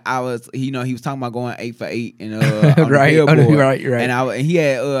then I was, he was talking about going 8 for 8 and on Right, the Billboard. right. And he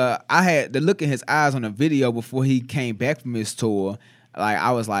had, I had the look in his eyes on the video before he came back from his tour. Like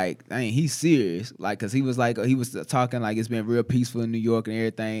I was like, dang, he's serious. Like, cause he was talking like it's been real peaceful in New York and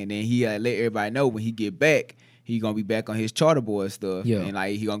everything. And then he let everybody know when he get back, he gonna be back on his Charter Boy stuff. Yeah. And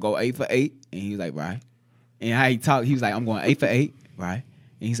like he gonna go 8 for 8. And he was like, right. And how he talked, he was like, I'm going 8 for 8, right?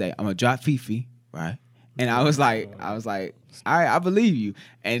 And he's like, I'm gonna drop Fifi, right? And I was like, all right, I believe you.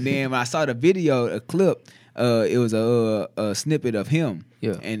 And then when I saw the video, a clip, it was a snippet of him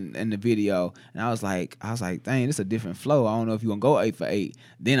in the video. And I was like, dang, this is a different flow. I don't know if you gonna go 8 for 8.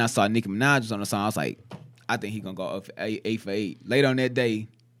 Then I saw Nicki Minaj was on the song. I was like, I think he gonna go up for 8 for 8. Later on that day,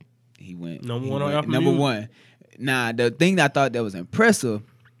 he went Number he one on went Apple number Music. one. Now the thing that I thought that was impressive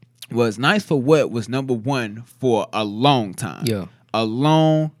was Nice for What was number one for a long time. Yeah. A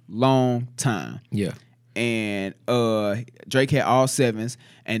long time. Yeah. And Drake had all 7s,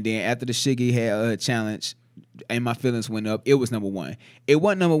 and then after the Shiggy had a challenge, and My Feelings went up, it was number one. It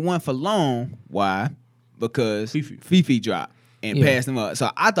wasn't number one for long. Why? Because Fifi dropped and passed him up. So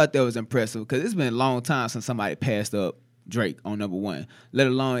I thought that was impressive because it's been a long time since somebody passed up Drake on number one. Let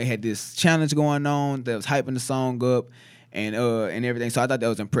alone it had this challenge going on that was hyping the song up and everything. So I thought that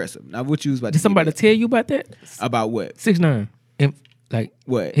was impressive. Now what you was about Did to somebody tell you about that? about what? 6ix9ine. And like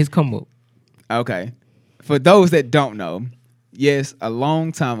What? his come up. Okay. For those that don't know, yes, a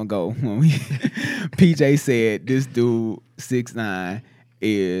long time ago when PJ said this dude 6ix9ine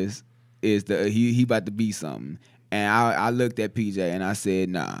is the he about to be something. And I looked at PJ and I said,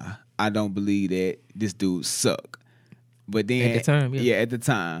 nah, I don't believe that this dude suck. But then At the time, yeah. at the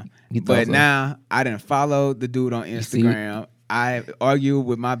time. You thought But so? now I didn't follow the dude on see it? Instagram. I argued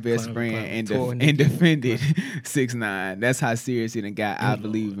with my best friend and defended 6ix9ine. That's how serious he done got. I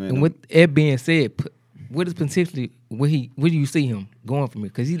believe in him. And with that being said, what is potentially where do you see him going from here?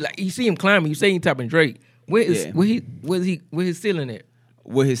 Because you see him climbing, you see him topping Drake. Where his ceiling at?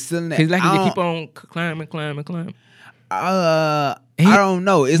 With his ceiling, Cause like he I keep on climbing. I don't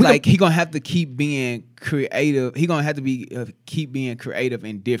know. It's like he gonna have to keep being creative. He gonna have to be keep being creative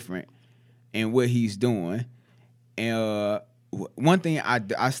and different in what he's doing. And one thing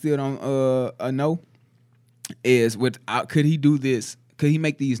I still don't know is could he do this? Could he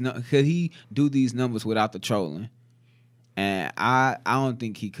make these? Could he do these numbers without the trolling? And I don't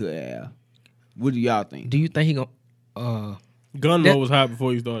think he could have. What do y'all think? Do you think he gonna? Gunbo was hot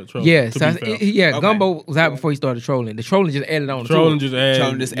before he started trolling. Yeah, to so be fair. Okay. Gumbo was out before he started trolling. The trolling just added on. Trolling to it.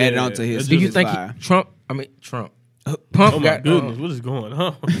 just added on to his. Do you his think fire. Trump? Pump Oh my got goodness, what is going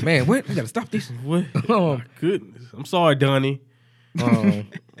on? man. What we gotta stop this. What? Oh my goodness. I'm sorry, Donnie.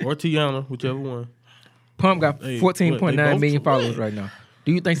 Or Tiana, whichever one. Pump got Hey, 14.9 what, they million both- followers what? right now.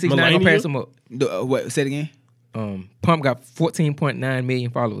 Do you think 6ix9ine gonna Melania? pass him up? What? Say it again. Pump got 14.9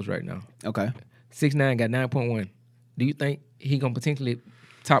 million followers right now. Okay. 6ix9ine got 9.1. Do you think he gonna potentially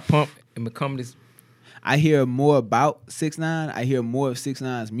top Pump and become this? I hear more about 6ix9ine. I hear more of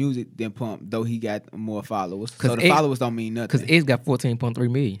 6ix9ine's music than Pump, though he got more followers. So the followers don't mean nothing. Because X got 14.3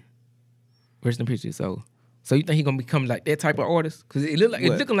 million. Rest in peace. So you think he gonna become like that type of artist? Because it's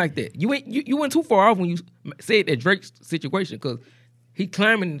looking like that. You went too far off when you said that Drake's situation. Because he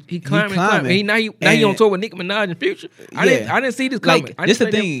climbing. He now he on tour with Nicki Minaj and Future. I didn't see this coming. Like this the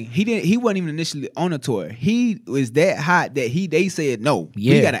thing. He wasn't even initially on the tour. He was that hot that they said no.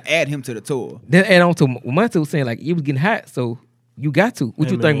 Yeah. We gotta add him to the tour. Then add on to Monte was saying like he was getting hot, so you got to. What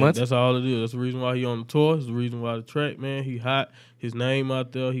Hey, you think, man, Monte? That's all it is. That's the reason why he on the tour. That's the reason why the track, man. He hot. His name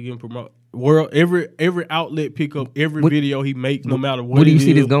out there. He getting promote. Every outlet pick up every video he makes, no matter what. Where do you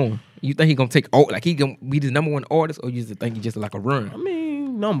see is. this going? You think he gonna take he gonna be the number one artist, or you just think he just like a run? I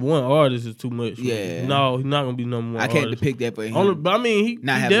mean, number one artist is too much. for Yeah. me. No, he's not gonna be number one. I can't artist. depict that, but him. But I mean, he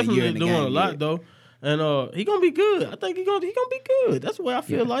Not having a year definitely in the doing a game lot yet. though, and he gonna be good. I think he gonna be good. That's what I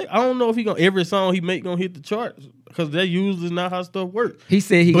feel like. I don't know if he gonna every song he make gonna hit the charts because that usually is not how stuff works. He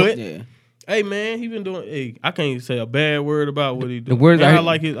said he. But yeah. hey man, he been doing. Hey, I can't say a bad word about what he doing. The words And I-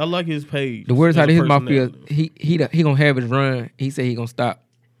 I like his page. The words as out a of his mouth is personality. he gonna have his run. He said he gonna stop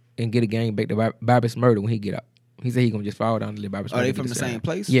and get a game back to Bobby Smurda when he get out. He said he gonna just fall down to let Bobby Smurda. Are they get from the same sound.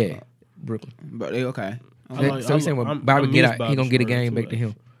 place? Yeah, Brooklyn. But they okay. So he's saying when Bobby get out, he gonna get a game back to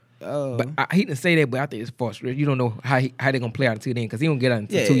him. Oh. But he didn't say that, but I think it's false. You don't know how they gonna play out until then because he gonna get out in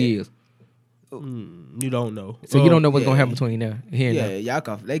Yeah. 2 years. You don't know. So you don't know what's yeah. gonna happen between now here and Yeah,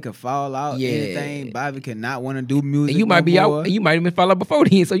 now. they could fall out. Yeah. Anything. Bobby could not want to do music. And you might be more. out. And you might even fall out before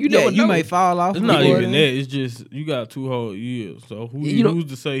then. So you Yeah, never know. you may fall off. It's not before even then. that. It's just you got 2 whole years. So who's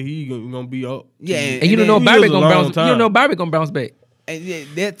to say he gonna be up? Yeah, And you don't know then- Bobby Years a gonna long bounce. You time. don't know Bobby gonna bounce back. And yeah,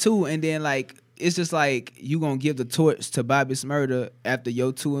 that too, and then like it's just like you gonna give the torch to Bobby Smurda after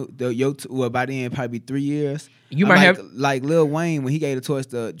your two. Well, by then probably 3 years. You might have- like Lil Wayne when he gave the torch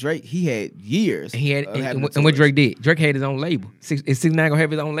to Drake. He had years. And he had of and, having and the what torch. Drake did. Drake had his own label. Is 6ix9ine gonna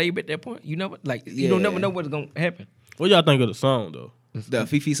have his own label at that point? You never you don't Yeah. never know what's gonna happen. What y'all think of the song though? The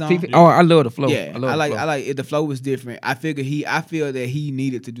Fifi song. Fifi- Oh, I love the flow. Yeah, love I like the flow. it. The flow was different. I feel that he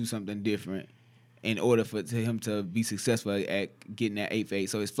needed to do something different in order for him to be successful at getting that 8 for 8.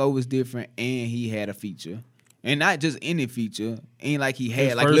 So his flow was different, and he had a feature, and not just any feature. Ain't like he had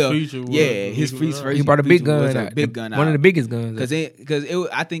His like first little feature was his Nicki first. Minaj. He brought a big feature was gun a out. big gun One of out. the biggest guns. Because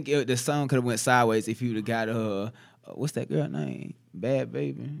I think the song could have went sideways if he would have got what's that girl name? Bad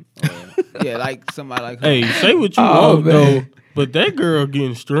Baby. Yeah, like somebody like her. Hey, say what you Oh, want man. though, but that girl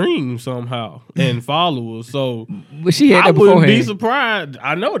getting streamed somehow and followers. So But she had I that wouldn't be beforehand. surprised.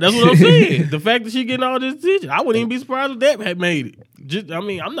 I know that's what I'm saying. The fact that she getting all this attention, I wouldn't even be surprised if that had made it. Just, I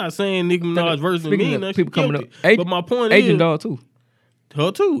mean, I'm not saying Nicki Minaj versus Speaking me, of and people coming up, but my point Asian is, Doll too.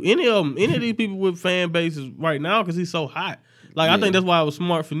 her too. Any of these people with fan bases right now because he's so hot. Like I Yeah. think that's why it was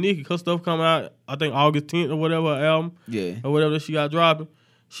smart for Nicki. Her stuff come out, I think August 10th or whatever her album Yeah. or whatever that she got dropping.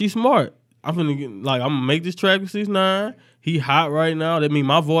 She's smart. I'm gonna make this track with 6ix9ine. He hot right now. That mean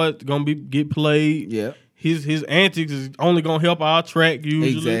my voice gonna get played. Yeah. His antics is only gonna help our track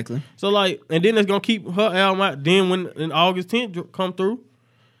usually. Exactly. So like, and then it's gonna keep her album out. Then when in August 10th come through,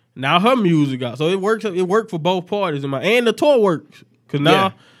 now her music out. So it works. It worked for both parties. And the tour works because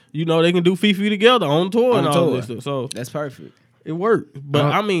now they can do Fifi together on tour On and all tour. this stuff. So That's perfect. it worked. But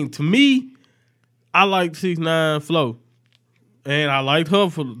I mean, to me, I like 6ix9ine flow, and I liked her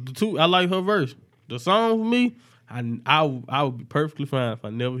for the two. I like her verse. The song for me, I would be perfectly fine if I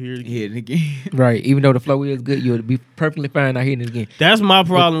never hear it again. Hear it again. Right. Even though the flow is good, you'll be perfectly fine not hearing it again. That's my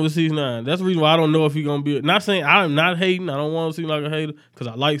problem with 6ix9ine. That's the reason why I don't know if he's gonna be. Not saying I'm not hating. I don't want to seem like a hater because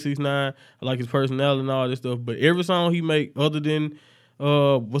I like 6ix9ine. I like his personality and all this stuff. But every song he make, other than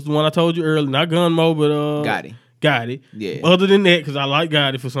what's the one I told you earlier? Not Gun Mo, but Gotti. Yeah. Other than that, because I like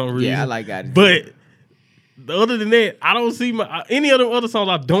Gotti for some reason. Yeah, I like Gotti. But other than that, I don't see any of the other songs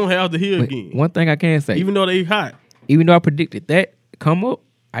I don't have to hear But again. one thing I can say, Even though they hot. even though I predicted that come up,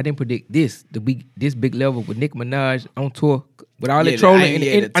 I didn't predict this big level with Nicki Minaj on tour with all Yeah, that trolling. the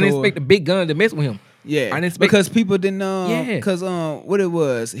And tour. I didn't expect the big gun to mess with him. Yeah, I didn't expect because people didn't. Yeah. Because what it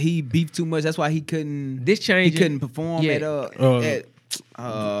was, he beefed too much. That's why he couldn't. This He changing. couldn't perform Yeah. at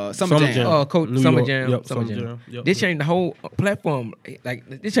Summer Jam. Coach New Summer York. Jam. Yep, Summer Summer Jam. Jam. Yep. This changed the whole platform. Like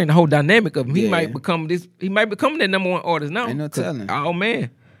this changed the whole dynamic of him. He Yeah. might become this. He might become that number one artist now. Ain't no 'Cause- telling. Oh man,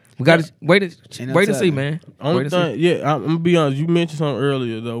 we got to wait to no wait to see, telling. man. Only Wait to see. thing, I'm gonna be honest. You mentioned something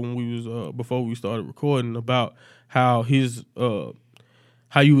earlier though when we was before we started recording about how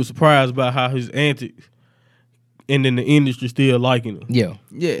how you were surprised about how his antics, and then the industry still liking him. Yeah,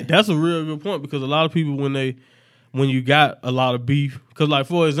 Yeah, That's a real good point because a lot of people when you got a lot of beef, because like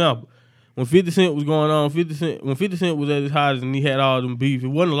for example, when 50 Cent was going on, when 50 Cent was at his hottest and he had all them beef, it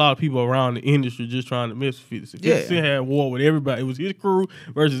wasn't a lot of people around the industry just trying to mess with 50 Cent. 50 Cent had war with everybody. It was his crew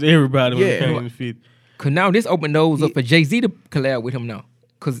versus everybody when it Yeah. came to 50. cause now this opened doors up for Jay-Z to collab with him now.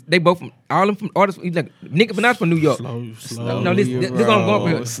 Cause they both all them from artists. Like Nicki Minaj from New York. Slow. No, this your gonna go up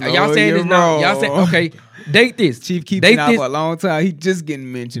here. roll. Slow Y'all saying your this now? Y'all saying roll. okay? Date this. Chief keeps date been out this. for a long time. He just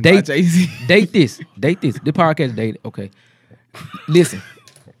getting mentioned Date- by Jay-Z. Date this. The podcast date. Okay. Listen.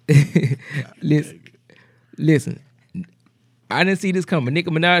 Listen. I didn't see this coming. Nicki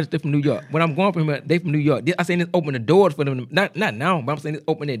Minaj, they from New York. When I'm going from here, they from New York. I saying this open the doors for them. Not now, but I'm saying this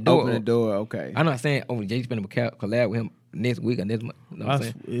open that door. Open the door, okay. I'm not saying Jay-Z's gonna collab with him next week or next month. You know what I'm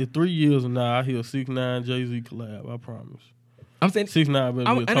saying? In 3 years from now, I hear 6ix9ine Jay-Z collab. I promise. I'm saying 6ix9ine better be a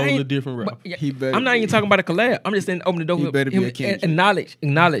and I totally ain't- different rapper. but, yeah, He better I'm not be. even talking about a collab. I'm just saying open the door He for better be him a Kendrick. acknowledge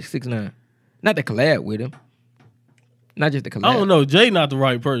 6ix9ine. Not the collab with him. Not just the collab. I don't know. Jay not the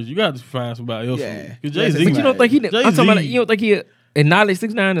right person. You got to find somebody else. Yeah. Because Jay-Z. But you don't think he? I'm talking about. You don't think he acknowledge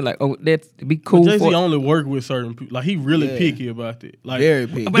 6ix9ine and like, oh, that's be cool. Jay-Z for only work with certain people. Like he really Yeah. picky about that. Like Very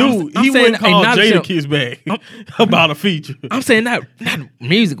picky. But Dude, I'm he saying wouldn't call acknowledge Jada him. Kiss back about a feature. I'm saying not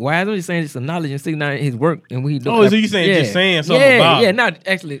music wise. I'm just saying just acknowledging 6ix9ine his work and what he doing. Oh, so you saying just saying something yeah, about yeah, it? not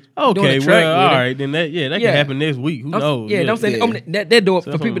actually doing Okay, a track well, with all him. right. Then that Yeah. can happen next week. Who knows? Yeah, I'm saying Yeah. open that door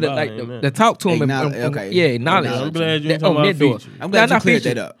for Something people that about like it, man. to talk to him. Okay. Yeah, acknowledge. Yeah, I'm glad you ain't That- talking oh, about that door. feature. I'm glad Nah, you not cleared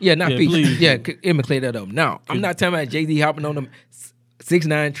feature. that up. Yeah, not Yeah, feature. please. Yeah, let me clear that up. Now, I'm not talking about Jay-Z hopping on them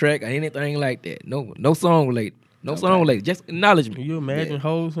 6ix9ine track or anything like that. No song related. No song related. Just acknowledge Can me. you imagine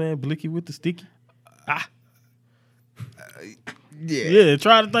hoes saying Blicky with the sticky? Yeah. Yeah,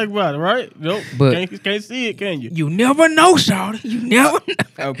 try to think about it, right? Nope. But- can't see it, can you? You never know, shawty. You never know.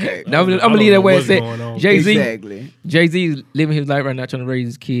 Okay. Now, I'm I gonna don't leave know that way it what's said. going on. Jay-Z Exactly. Jay-Z's living his life right now, trying to raise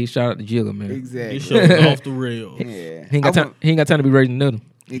his kids. Shout out to Jigga, man. Exactly. This show is off the rails. Yeah. He ain't got time. He ain't got time to be raising another.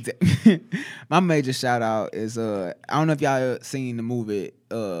 Exactly. My major shout out is I don't know if y'all seen the movie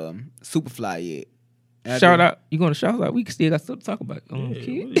Superfly yet. Have Shout you? out. You going to shout out? We still got stuff to talk about. Yeah, what Kid.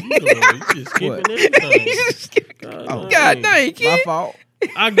 you doing? You just skipping What? everything. Oh, God dang, My kid. fault.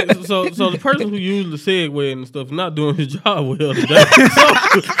 I get, so the person who usually segue and stuff not doing his job well today.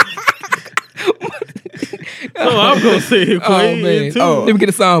 So I'm gonna say it Oh quick man. too. Oh. Let me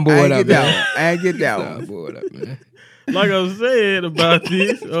get the I soundboard ain't out, get that man. one. I ain't get that one. Soundboard up, man. like I was saying about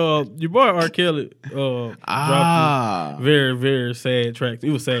this, your boy R. Kelly dropped this very, very sad track.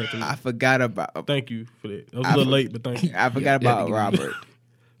 It was sad to me. I forgot about. Thank you for that. I was a little late, but thank you. I forgot about Robert.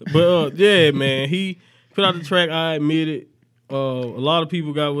 But yeah, man, he put out the track. I admit it. A lot of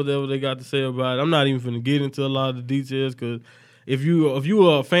people got whatever they got to say about it. I'm not even finna get into a lot of the details because if you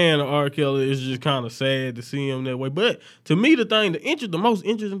are a fan of R. Kelly, it's just kind of sad to see him that way. But to me, the most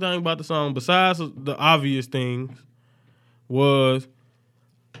interesting thing about the song, besides the obvious things, was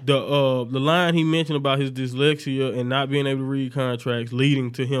the line he mentioned about his dyslexia and not being able to read contracts,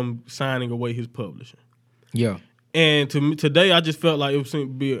 leading to him signing away his publishing. Yeah. And to me, today, I just felt like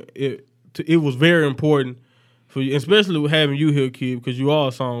it was very important for you, especially with having you here, kid, because you are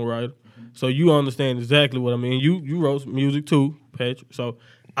a songwriter. So you understand exactly what I mean. You wrote some music too, Patrick. So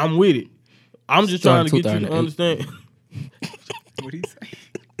I'm with it. I'm just trying to get you to understand. What he say?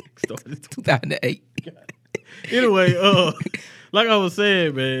 Started 2008. Anyway, like I was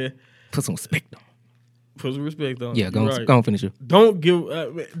saying, man, Put some respect on. put some respect on. Yeah, it. go Right. on, finish it. Don't give.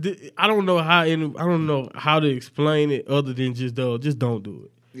 I don't know how to explain it other than just don't do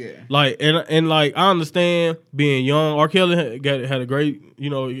it. Yeah. Like and like I understand being young. R. Kelly had a great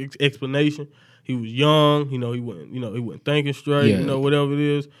explanation. He was young. He wasn't thinking straight. Yeah. Whatever it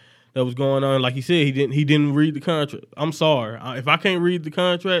is that was going on. Like he said, he didn't read the contract. I'm sorry. If I can't read the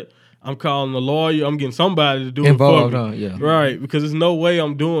contract, I'm calling a lawyer. I'm getting somebody to do Involved, it for me. yeah. Right, because there's no way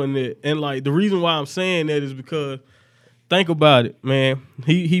I'm doing it. And like the reason why I'm saying that is because think about it, man.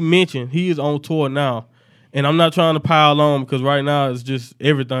 He mentioned he is on tour now. And I'm not trying to pile on because right now it's just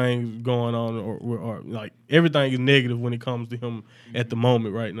everything's going on or like everything is negative when it comes to him at the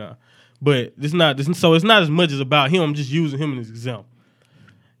moment right now. But it's not as much as about him. I'm just using him as an example.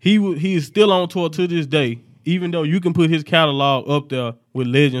 He is still on tour to this day, even though you can put his catalog up there with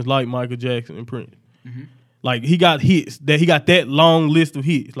legends like Michael Jackson and Prince. Mm-hmm. Like he got hits, he got that long list of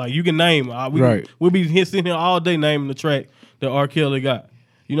hits. Like you can name. We'll be sitting here all day naming the track that R. Kelly got.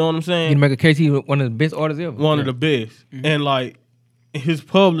 You know what I'm saying? You make a case he was one of the best artists ever. One of the best. Mm-hmm. And like his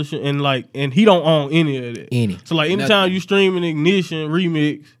publishing and he don't own any of that. So like anytime you stream an Ignition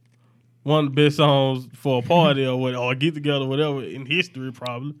remix, one of the best songs for a party or a get together, whatever, in history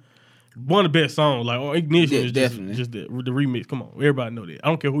probably. One of the best songs. Like Ignition is just the remix. Come on. Everybody know that. I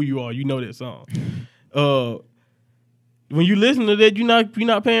don't care who you are, you know that song. When you listen to that, you're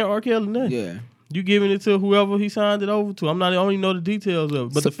not paying R. Kelly nothing. Yeah. You giving it to whoever he signed it over to. I don't even know the details of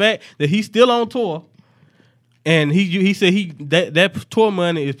it. But the fact that he's still on tour and he said that tour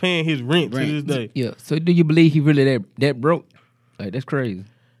money is paying his rent to this day. Yeah. So do you believe he really that broke? Like that's crazy.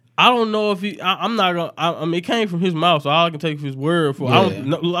 I don't know if I'm not gonna. I mean, it came from his mouth, so all I can take his word for. Yeah. I don't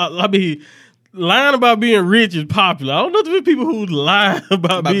know. I mean, lying about being rich is popular. I don't know if there's people who lie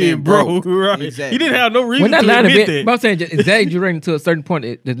about being broke. Right? Exactly. He didn't have no reason We're not to lying admit a bit, that. but I'm saying just exaggerating to a certain point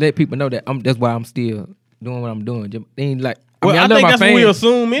to let people know that that's why I'm still doing what I'm doing. Just, ain't like, Well, I love think my that's fans. what we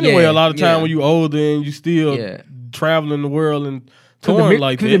assume anyway. Yeah, A lot of time yeah. when you older and you still traveling the world and touring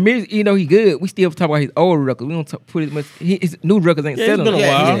like that. Because the music, he good. We still talk about his old records. We don't put as much. His new records ain't Yeah, it's selling. been a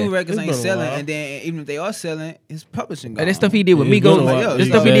Yeah, while. his new records It's ain't been a selling, while. and then even if they are selling, his publishing gone. Like, that stuff he did with Yeah, it's been a Migos. while. The Yeah,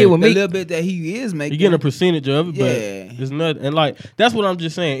 stuff he did with the me. little bit that he is making. You're getting a percentage of it, but Yeah. it's nothing. And like that's what I'm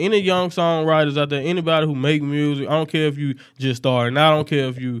just saying. Any young songwriters out there, anybody who make music, I don't care if you just starting. I don't care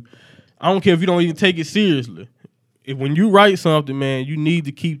if you don't even take it seriously. When you write something, man, you need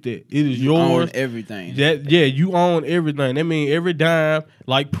to keep that. It is You yours. own everything. You own everything. That means every dime.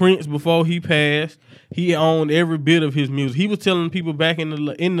 Like Prince before he passed, he owned every bit of his music. He was telling people back in the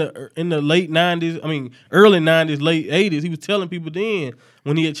late '90s, I mean early '90s, late '80s. He was telling people then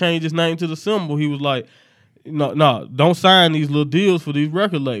when he had changed his name to the symbol. He was like, No, don't sign these little deals for these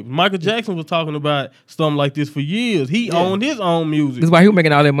record labels. Michael Jackson was talking about something like this for years. He owned his own music That's why he was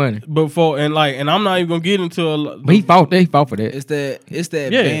making all that money. before, and I'm not even gonna get into But he fought for that. It's the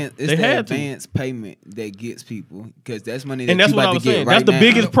they had to. advance payment that gets people because that's money. and that that's you what I about was to get saying. right That's the now.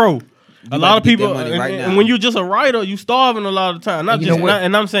 biggest pro. A about lot of to get people, that money right and now. when you're just a writer, you starving a lot of time. You know what?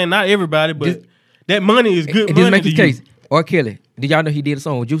 And I'm saying not everybody, but Just- that money is good And money just make to this you. case. R. Kelly. Did y'all know he did a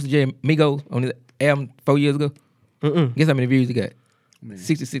song with Juicy J and Migos on his album 4 years ago? Guess how many views he got?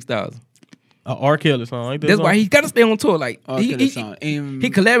 66,000. R. Kelly song. Ain't that That's song? why he got to stay on tour. Like he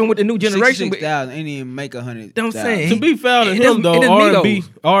collabing with the new generation. But 66,000 ain't even make 100. Don't say To be fair to It him doesn't- it though,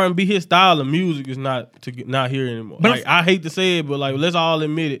 doesn't R&B, his style of music is not here anymore. But like I hate to say it, but like let's all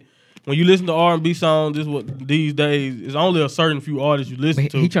admit it. When you listen to R&B songs, these days, it's only a certain few artists you listen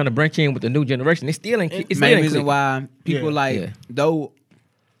But to. he trying to branch in with the new generation. It still ain't. It's Main still reason ain't why people Yeah. though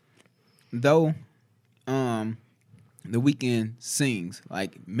The Weeknd sings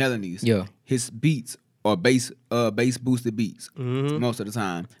like melodies. Yeah. His beats or bass boosted beats most of the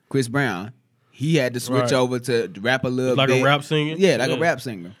time. Chris Brown, he had to switch over to rap a little like bit. a rap singer. Yeah, like a rap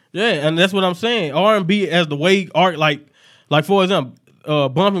singer. Yeah, and that's what I'm saying. R&B as the way art, like for example,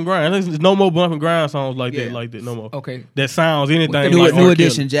 bump and grind. There's no more bump and grind songs like that no more. Okay. That sounds anything New like New R.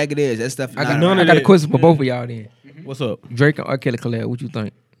 Edition, Kelly. Jagged Edge, that stuff. I got a question for both of y'all then. What's up? Drake and R. Kelly collab. What you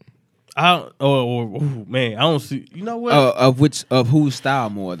think? I don't see. You know what? Of whose style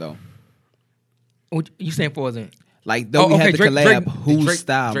more though? What you saying for example? Like though we had the collab, whose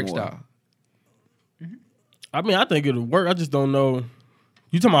style Drake more? style. I mean, I think it'll work. I just don't know.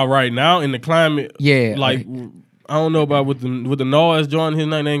 You talking about right now in the climate? Yeah, Like I don't know about with the noise joining his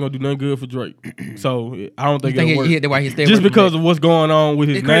name. They ain't gonna do nothing good for Drake. So I don't think it'll work. That's why he stayed Just away from because that. of what's going on with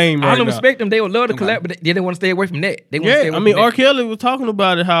his name I right don't now. respect them. They would love to collab, but they didn't want to stay away from that. They want to stay away I mean, from R. that. Kelly was talking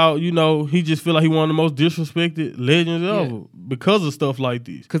about it, how, he just feel like he one of the most disrespected legends ever because of stuff like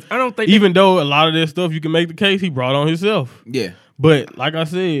this. Because I don't think Even though a lot of that stuff, you can make the case he brought on himself. Yeah. But like I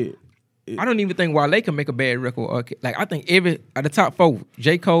said, I don't even think Wale can make a bad record. Like I think at the top 4,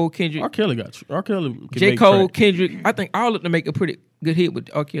 J. Cole, Kendrick, R. Kelly got you. R. Kelly can J. make Cole, tracks. Kendrick. I think all of them make a pretty good hit with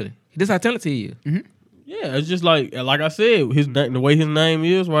R. Kelly. This how talented he is. Yeah, it's just like I said, the way his name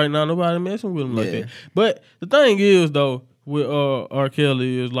is right now, nobody messing with him like that. But the thing is though, with R.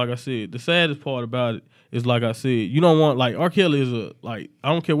 Kelly is like I said, the saddest part about it is like I said, you don't want like R. Kelly is I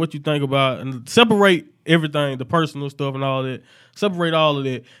don't care what you think about, and separate everything, the personal stuff and all that, separate all of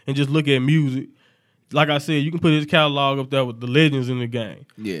that and just look at music. Like I said, you can put his catalog up there with the legends in the game.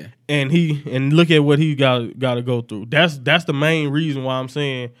 Yeah. And look at what he got to go through. That's the main reason why I'm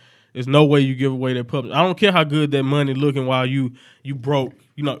saying there's no way you give away that public. I don't care how good that money looking while you broke.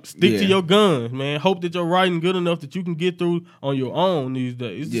 Stick to your guns, man. Hope that you're writing good enough that you can get through on your own these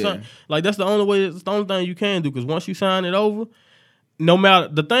days. That's the only way. It's the only thing you can do, because once you sign it over, no matter,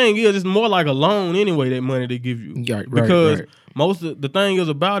 the thing is, it's more like a loan anyway, that money they give you. Because most of the thing is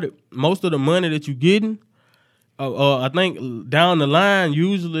about it, most of the money that you getting, I think down the line,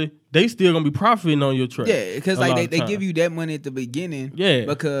 usually they still gonna be profiting on your track. Yeah, because like they give you that money at the beginning. Yeah.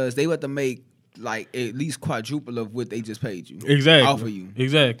 Because they want to make like at least quadruple of what they just paid you. Exactly. Off of you.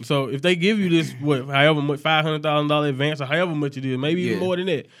 Exactly. So if they give you this, however much, $500,000 advance or however much it is, maybe even more than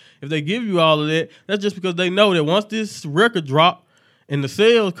that. If they give you all of that, that's just because they know that once this record drop and the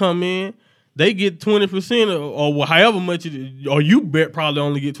sales come in, they get 20% or however much it is, or you probably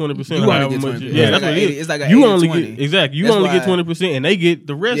only get 20%. You or only however get much 20%. it is. Yeah, that's what it is. It's like a you only 80-20. get You That's only why- get 20%, and they get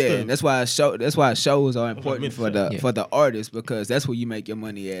the rest of Yeah, it. that's why shows are important for the artist, because that's where you make your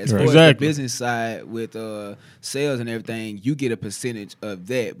money at. As far as the business side with sales and everything, you get a percentage of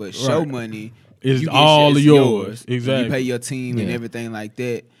that, but show money is you get all it's yours. Exactly. You pay your team and everything like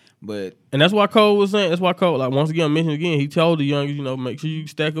that. But And that's why Cole was saying. That's why Cole, like once again, I mentioned again, he told the youngest, make sure you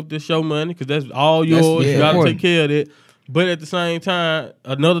stack up this show money, because that's all yours. You gotta take care of that. But at the same time,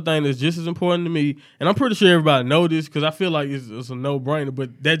 another thing that's just as important to me, and I'm pretty sure everybody know this, because I feel like it's a no-brainer, but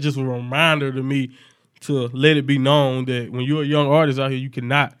that's just a reminder to me to let it be known that when you're a young artist out here, you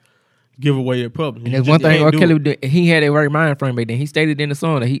cannot give away at public. And there's one thing R. Kelly did, he had a right mind frame back then. He stated in the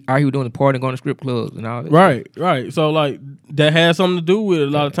song that he was doing the party and going to strip clubs and all that. Right. So like that has something to do with it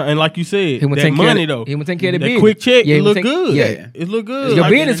a lot of time. And like you said, He was that taking money care though. He was taking care of the that business. quick check, Yeah, it look good. Yeah. It look good. Your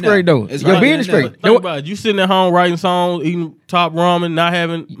Like, business great though. It's Your right business there now. great. think about it. You sitting at home writing songs, eating top ramen, not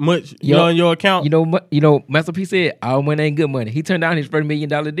having much in your account. You know, Master P said all money ain't good money. He turned down his first $1 million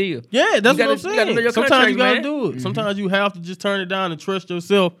deal. Yeah, that's You what I'm gotta- you gotta know saying. your Sometimes you gotta contracts, do it. Sometimes you have to just turn it down and trust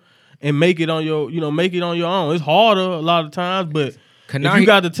yourself and make it on your, make it on your own. It's harder a lot of times, but if you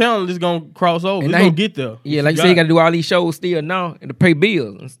got the talent, it's gonna cross over. It's gonna get there. Yeah, like you said, you got to do all these shows still now and to pay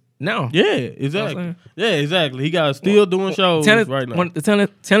bills. No. Yeah, exactly. He got still doing shows right now. One of the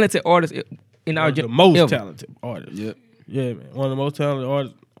talented artists in our the most ever. talented artists. Yep. Yeah, man. One of the most talented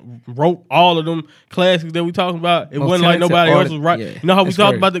artists. Wrote all of them classics that we talking about. It Most wasn't like nobody else talented was right. artist. You know how we That's talked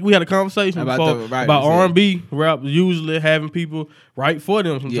crazy. about that? We had a conversation About before about R&B rap usually having people write for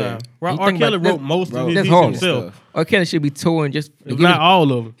them sometimes. Yeah. Right? You R. think Kelly about- wrote most of his that's hits hard himself. R. Kelly should be touring just to If give not his-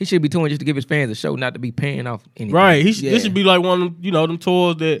 all of them. He should be touring just to give his fans a show, not to be paying off anything. Right. This Yeah. should be like one of them, them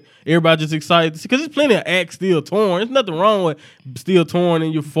tours that everybody just excited to see. Because there's plenty of acts still touring. There's nothing wrong with still touring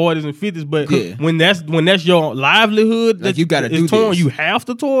in your 40s and 50s. But Yeah. when that's your livelihood, Like, that you gotta do touring, this. you have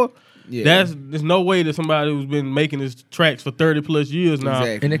to tour. Yeah. There's no way that somebody who's been making his tracks for 30 plus years now.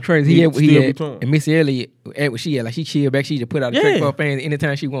 Exactly. And it's crazy. He He still be had touring. and Missy Elliott, at what she had, like she chill back. She just put out a track Yeah. for her fans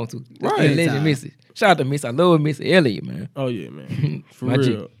anytime she wants to. That's Right. the legend Anytime. Missy. Shout out to Missy. I love Missy Elliott, man. Oh yeah, man, for My real.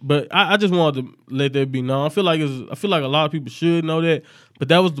 G. But I just wanted to let that be known. I feel like a lot of people should know that. But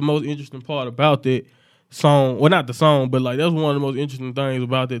that was the most interesting part about that. song. Well, not the song, but like that's one of the most interesting things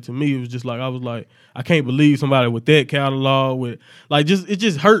about that to me. It was just like I was like, I can't believe somebody with that catalog with like it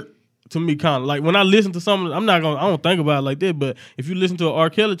just hurt to me kind of like when I listen to something. I don't think about it like that. But if you listen to an R.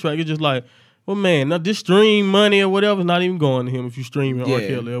 Kelly track, it's just like, well, man, now this stream money or whatever is not even going to him. If you stream R.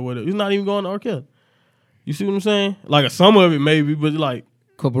 Kelly or whatever, it's not even going to R. Kelly. You see what I'm saying? Like some of it maybe, but like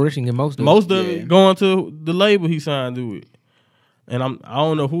corporation get most of it going to the label he signed to it. And I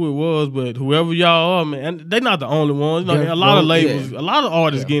don't know who it was, but whoever y'all are, man, and they're not the only ones. You know, a lot of labels, a lot of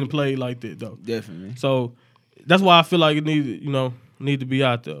artists getting played like that though. Definitely. So that's why I feel like it need to be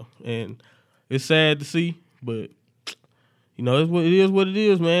out there. And it's sad to see, but it is what it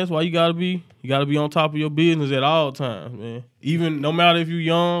is, man. That's why you gotta be on top of your business at all times, man. Even no matter if you're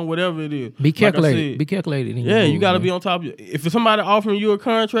young, whatever it is. Be calculated. Like I said, be calculated. You gotta be on top of if somebody offering you a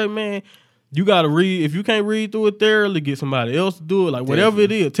contract, man, you gotta read. If you can't read through it thoroughly, get somebody else to do it. Like whatever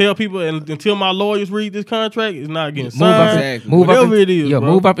it is, tell people until my lawyers read this contract, it's not getting signed. Whatever it is, bro.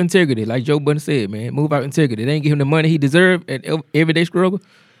 Move up integrity, like Joe Budden said, man. Move up integrity. They ain't give him the money he deserved at Everyday Struggle.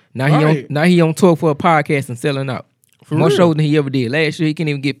 Now he on tour for a podcast and selling out. More shows than he ever did. Last year he couldn't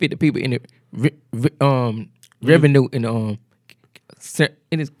even get 50 people in the revenue in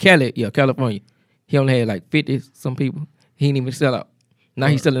his California. He only had like 50 some people. He didn't even sell out. Now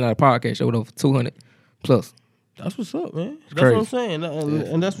he's selling out a podcast show with over 200 plus. That's what's up, man. That's crazy. what I'm saying,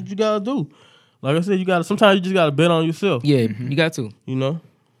 and that's what you gotta do. Like I said, sometimes you just gotta bet on yourself. Yeah, you got to. You know,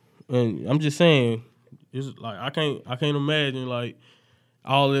 and I'm just saying, it's like I can't imagine like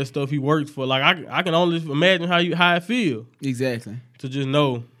all that stuff he works for. Like I can only imagine how it feel. Exactly. To just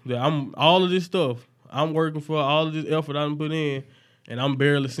know that all of this stuff I'm working for, all of this effort I done put in, and I'm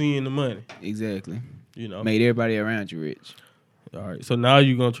barely seeing the money. Exactly. You know, made everybody around you rich. All right, so now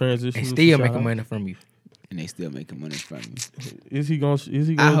you're gonna transition. And still making money from you. And they still making money from you. Is he gonna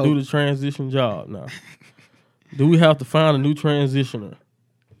do the transition job now? Do we have to find a new transitioner?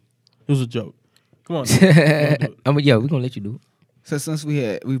 It was a joke. Come on. We're gonna let you do it. So since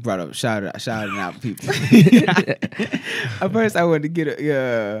we brought up shouting out people. At first I wanted to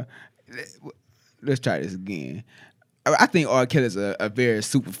get let's try this again. I think R. Kelly's a very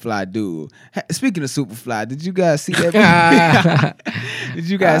super fly dude. Speaking of super fly, did you guys see that movie? Did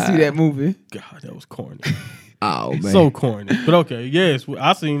you guys see that movie? God, that was corny. Oh man, so corny. But okay, yes,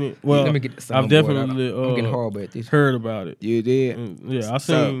 I seen it. Well, let me get the I've definitely I'm getting horrible at this. heard about it. You did? Yeah, I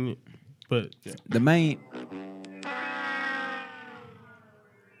seen it. But yeah. The main.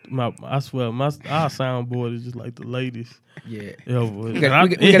 I swear, our soundboard is just like the latest. Yeah,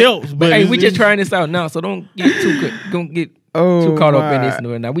 it helps. But hey, we just trying this out now, so don't get too caught up in this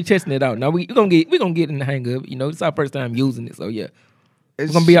now. We testing it out. Now we gonna get in the hang of it. You know, it's our first time using it, so yeah. We're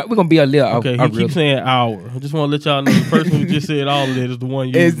gonna be a little okay. He keeps saying hour. I just want to let y'all know the person who just said all of that is the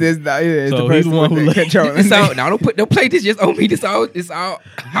one. It's so the he's the one who control. Now don't play this just on me. This all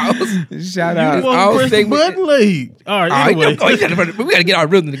house. Shout out. You want to press the button late. All right. Anyway. We gotta get our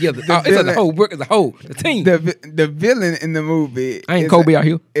rhythm together. It's a whole work as a whole. The team. The villain in the movie. I ain't Kobe out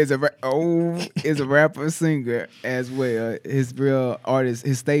here. Is a rapper singer as well. His real artist,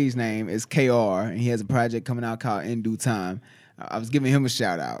 his stage name is KR, and he has a project coming out called In Due Time. I was giving him a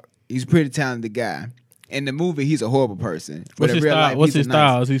shout out. He's a pretty talented guy. In the movie, he's a horrible person. What's his style? What's his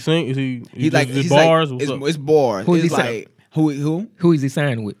style? Is he sing? Is he? He's like bars. Like, it's bars. Who is it's he like who? Who is he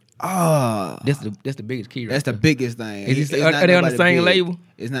signed with? That's the biggest key. That's the biggest thing. Are they on the same label?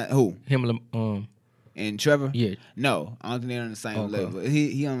 It's not who him. And Trevor. Yeah. No, I don't think they're on the same label.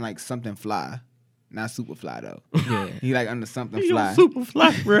 He on like something fly. Not super fly though. Yeah. He like under something he fly. On super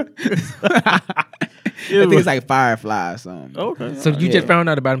fly, bro. I think it's like Firefly or something. Okay. So you just found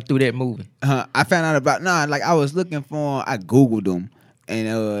out about him through that movie? I found out about like I was looking for him. I Googled him,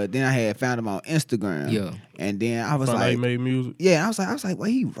 and then I had found him on Instagram. Yeah. And then I was like, like, he made music. Yeah. I was like, well,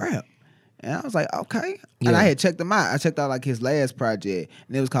 he rap. And I was like, okay. Yeah. And I had checked him out. I checked out like his last project,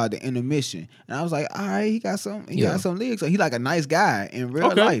 and it was called The Intermission. And I was like, all right, he got some lyrics. So he like a nice guy in real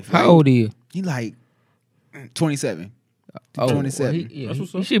life. How old are you? He like 27. 27. Well,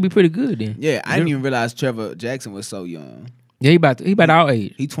 he should be pretty good then. Yeah, I didn't even realize Trevor Jackson was so young. Yeah, he about our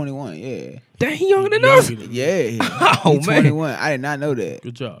age. He 21, yeah. Dang, he younger than us? Yeah. He man. 21. I did not know that.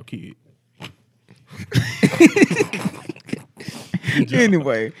 Good job, kid.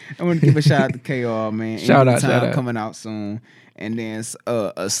 Anyway, I want to give a shout out to KR, man. Shout out. Coming out soon. And then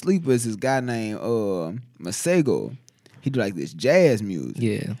a sleeper is this guy named Masego. He do like this jazz music.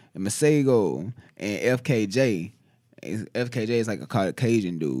 Yeah. And Masego and FKJ. FKJ is like a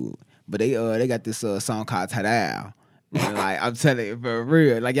Caucasian dude. But they got this song called Tadal. And like I'm telling you for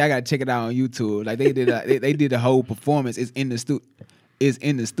real, like y'all gotta check it out on YouTube. Like they did a whole performance. It's in the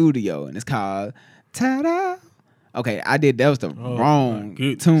studio, and it's called Ta-da. Okay, I did. That was the wrong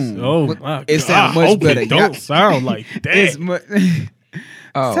tune. Oh my god! It sounds much I hope better. It don't sound like that. It's much.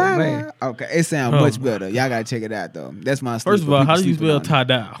 Oh Ta-da. man. Okay, it sounds much better. Y'all gotta check it out though. That's my. First of all, how do you spell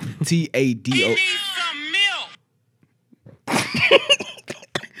Tadao? T-A-D-O.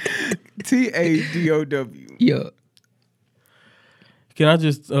 T-A-D-O-W. Yeah. Can I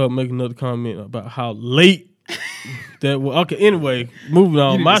just make another comment about how late that was? Okay, anyway, moving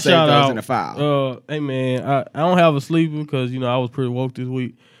on. need My to save shout those out. in the file. Hey man, I don't have a sleeper because I was pretty woke this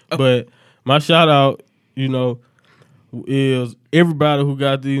week. But my shout out, is everybody who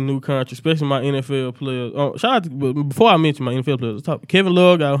got these new contracts, especially my NFL players. Shout out to, before I mention my NFL players, Kevin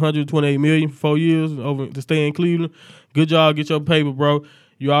Love got $128 million for 4 years over to stay in Cleveland. Good job, get your paper, bro.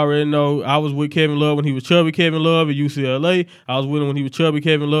 You already know I was with Kevin Love when he was chubby Kevin Love at UCLA. I was with him when he was chubby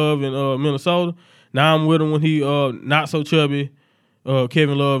Kevin Love in Minnesota. Now I'm with him when he not so chubby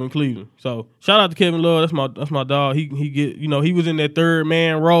Kevin Love in Cleveland. So shout out to Kevin Love. That's my dog. He get he was in that third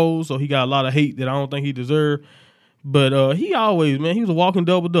man role, so he got a lot of hate that I don't think he deserved. But he always, man, he was a walking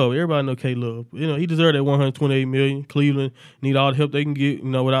double-double. Everybody know K Love. He deserved that $128 million. Cleveland need all the help they can get,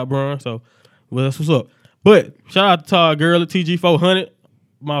 without Bron. So that's what's up. But shout out to Todd Gurley, TG400.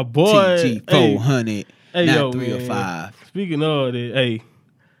 My boy, TG400, hey, not yo, 3 or man. 5. Speaking of that, hey,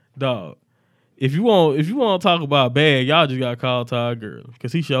 dog, if you want to talk about bag, y'all just got to call Todd Gurley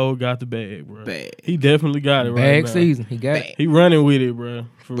because he sure got the bag, bro. Bag. He definitely got it right Bag now. season. He got it. He running with it, bro.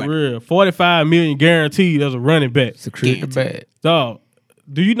 For real. $45 million guaranteed as a running back. Secure the bag. Dog,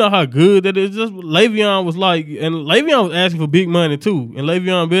 do you know how good that is? Just Le'Veon was like, and Le'Veon was asking for big money too, and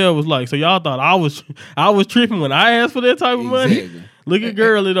Le'Veon Bell was like, so y'all thought I was tripping when I asked for that type of money? Exactly. Look at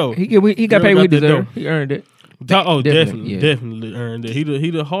Gurley though. He got paid what he deserved. He earned it. Definitely earned it.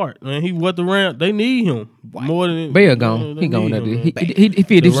 He the heart, man. He what the round. They need him more than Bell gone. He gone out there. He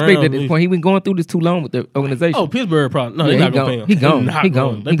feel disrespected at this point. He been going through this too long with the organization. Oh, Pittsburgh probably no. Yeah, They're not gonna pay him. he gone. They're not He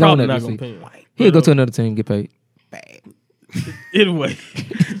gonna- gone. They He gone probably at not this gonna pay season. him. He'll go to another team and get paid. Bag. Anyway,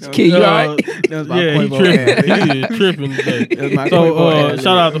 Kid, you all right? That was my yeah, he Quavo ad. tripping. He is tripping today. That was my So Quavo ad.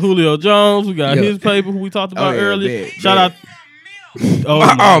 shout out to Julio Jones, who got Yeah. his paper, who we talked about Oh, yeah, earlier. big, Shout out.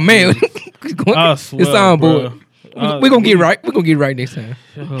 Oh man, I swear, it's soundboard. bro. We're gonna get right. We're gonna get right next time.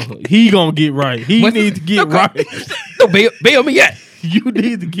 He gonna get right. He needs to get right. Don't bail me yet. You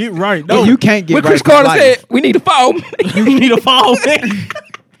need to get right. No, You can't get When right Chris with Carter life. said we need to fall, you need a fall man.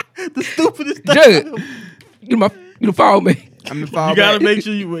 The stupidest thing. Judge, you the fall man. I'm the fall You gotta back. make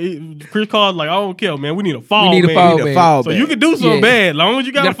sure you. Chris Carter's like, I don't care, man. We need a fall. We need a man. fall The man. fall So back. you can do something Yeah. bad, long as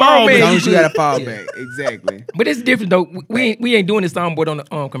you got The a fall fall man. As long man. as you got to fall back. Exactly. But it's different though. We ain't doing this soundboard on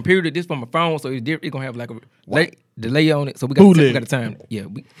the computer. This from a phone, so it's different. It's gonna have like a delay on it. So we Bootleg. got the time. Yeah,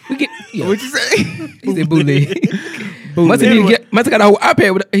 we get. Yeah. What you say? He said bootleg. Must have got a whole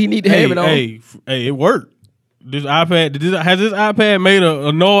iPad. He need to have it on. Hey, it worked. This iPad has this iPad made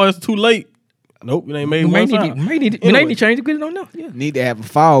a noise too late? Nope, it ain't made We one may sound. need to Anyway. change it. Get it on now. Yeah. Need to have a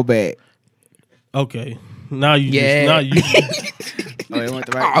fall back. Okay, now you Yeah. Oh, they want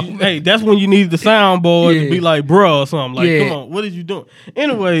the right. Hey, that's when you need the soundboard to Yeah. be like, bruh, or something. Like, Yeah. come on, what is you doing?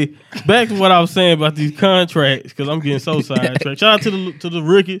 Anyway, back to what I was saying about these contracts, because I'm getting so sidetracked. Shout out to the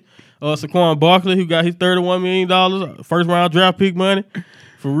rookie, Saquon Barkley, who got his $31 million, first round draft pick money,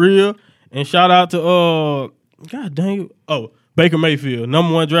 for real. And shout out to, God dang it, Baker Mayfield,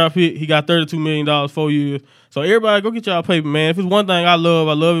 number 1 draft pick. He got $32 million, 4 years. So everybody, go get y'all paper, man. If it's one thing I love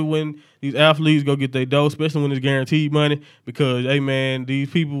it when these athletes go get their dough, especially when it's guaranteed money. Because, hey, man, these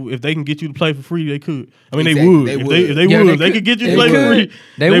people, if they can get you to play for free, they could. I mean, Exactly. they would. They If would. they Yeah, would. they If they could. could get you to They play for could. free,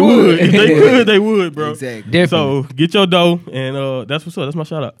 They would. If they could, they would, bro. Exactly. Definitely. So get your dough, and that's what's up. That's my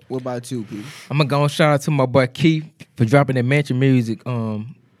shout out. What about you, P? I'm gonna go and shout out to my boy Keith for dropping that Mansion Music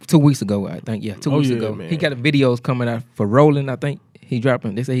 2 weeks ago, I think. Yeah, 2 weeks yeah, ago. man. He got the videos coming out for Rolling, I think. He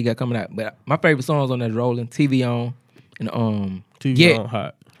dropping. They say he got coming out. But my favorite songs on that is Rolling, TV On, and TV on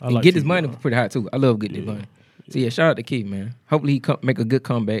hot. I and like Get His TV Money on. pretty hot too. I love Get His Money. So yeah, shout out to Keith, man. Hopefully he make a good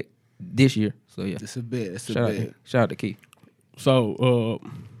comeback this year. So yeah, It's a bit. It's a shout bit. out to Keith. So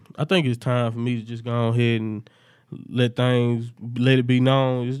I think it's time for me to just go ahead and let it be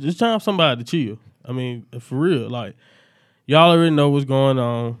known. It's time for somebody to chill. I mean, for real. Like, y'all already know what's going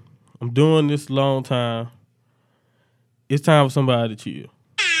on. I'm doing this a long time. It's time for somebody to chill.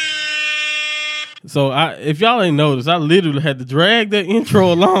 So if y'all ain't noticed, I literally had to drag that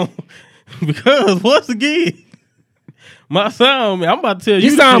intro along because once again, my sound, man, I'm about to tell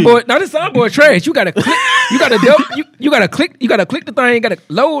you. This soundboard, now this soundboard trash. You gotta click. You gotta click. You gotta click the thing. You gotta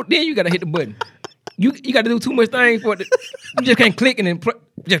load. Then you gotta hit the button. You gotta do too much things for it. You just can't click and then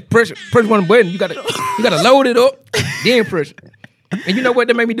just press one button. You gotta load it up, then press it. And you know what?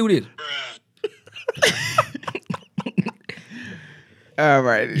 That made me do this. All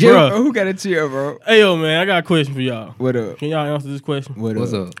right, Bruh. who got a chair, bro? Hey, yo, man, I got a question for y'all. What up? Can y'all answer this question?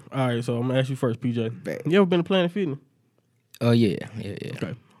 What's up? All right, so I'm gonna ask you first, PJ. Bet. You ever been to Planet Fitness? Yeah.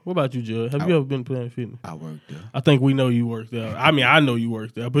 Okay. What about you, Judge? Have you ever been to Planet Fitness? I worked there. I think we know you worked there. I mean, I know you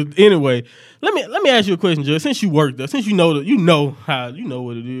worked there. But anyway, let me ask you a question, Judge. Since you worked there, since you know what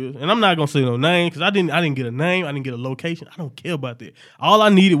it is, and I'm not gonna say no name because I didn't get a name, I didn't get a location. I don't care about that. All I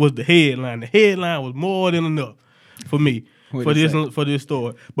needed was the headline. The headline was more than enough for me for this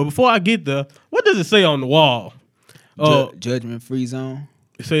store. But before I get there, what does it say on the wall? Judgment free zone.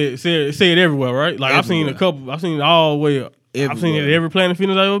 Say it everywhere, right? Like I've seen a couple. I've seen it all the way up. I've seen it at every Planet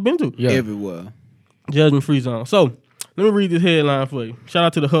Fitness I've ever been to. Yeah. Everywhere. Judgment free zone. So let me read this headline for you. Shout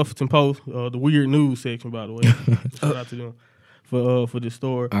out to the Huffington Post, the weird news section, by the way. Shout out to them for this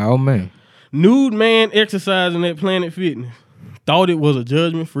story. Oh man. Nude man exercising at Planet Fitness thought it was a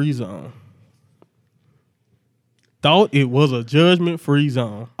judgment free zone. Thought it was a judgment free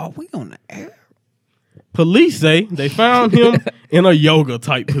zone. Are we on the air? Police say they found him in a yoga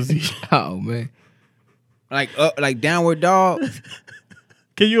type position. Oh man. Like downward dog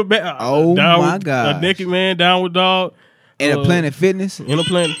Can you imagine? Oh, my gosh. A naked man, downward dog. at a Planet Fitness. In a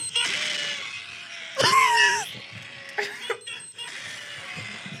Planet.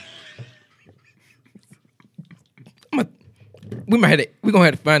 We're gonna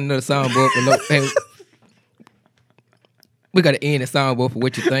have to find another soundboard for hey, we gotta end the soundboard for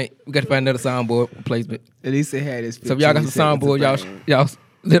what you think. We gotta find another soundboard replacement. At least it had this. So if y'all got some soundboard, y'all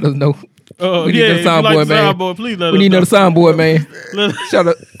let us know. We need Yeah, another if you like soundboard, the man. soundboard, please let We us need know. another soundboard, man. Let- Shout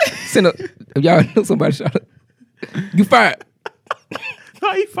out, send a. If y'all know somebody, shout out. You fired.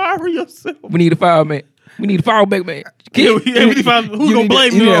 How you firing yourself? We need a fire, man. We need a fire back, man. Who's gonna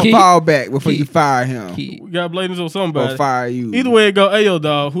blame You you? need a Kid. fall back before you Kid. fire him Kid. We gotta blame this on somebody. or fire you. Either way it go, hey yo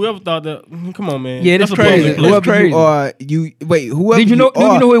dog, whoever thought that, come on man. Yeah, that's a crazy. public place. That's Whoever crazy. you are, you wait. Whoever Did you know? Do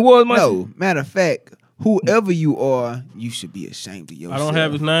you know who it was, man? No, matter of fact, whoever you are, you should be ashamed of I yourself. don't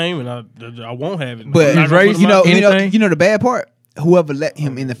have his name, and I won't have it. But I'm not gonna put him out. Anything? you know the bad part. Whoever let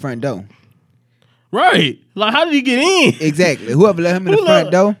him in the front door. Right? Like, how did he get in? Exactly. Whoever let him in the Who front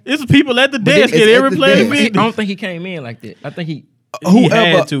let- door. It's people at the desk it's at at every the Planet desk. I Fitness. don't think he came in like that. I think he. He Whoever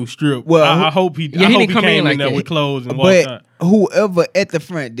had to strip. well, I hope he. Yeah, I he hope didn't he come came in in like there that. with clothes and walked out. But whoever at the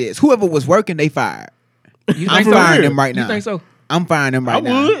front desk, whoever was working, they fired. You I'm think so? firing them right now. You think so? I'm firing them I right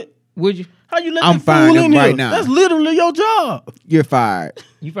now. would. Would you? How you let I'm the fool firing in him here? right now. That's literally your job. You're fired.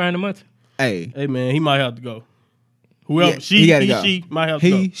 You find a month? Hey, Hey man, he might have to go. Whoever Yeah, she, he gotta go. she might have to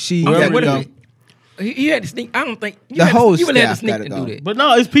go. he, she, Whoever gotta it go. is. He had to sneak. I don't think you The had to- whole you really had to staff sneak gotta to go. do that. But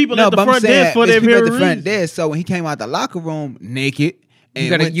no, it's people No, at the but I'm front saying desk for it's that people very at the front reason. desk. So when he came out the locker room naked and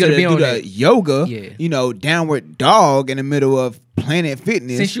gotta- went you gotta to be do on the that. yoga, Yeah. Downward dog in the middle of Planet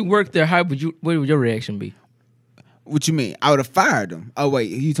Fitness. Since you worked there, what would your reaction be? What you mean? I would have fired him. Oh wait,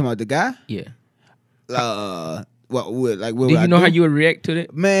 you talking about the guy? Yeah. What would Did I you know do? how you would react to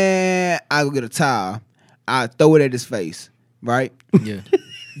that? Man, I would get a towel. I throw it at his face. Right? Yeah.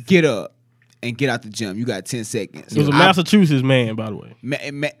 Get up and get out the gym. You got 10 seconds. It was a I- Massachusetts man, by the way.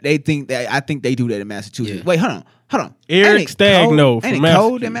 they think that I think they do that in Massachusetts. Yeah. Wait, hold on. Eric Ain't it Stagno cold? Ain't from it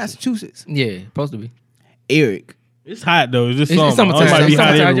cold in Massachusetts. Massachusetts? Yeah. Supposed to be. Eric, It's hot though. It's just It's summer. summertime. It might be It's hot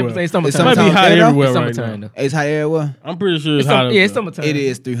summertime. everywhere. Say It summertime. might be summertime hot there, though? everywhere It's right summertime now. though. it's hot everywhere. I'm pretty sure it's It's hot. yeah, it's up summertime. It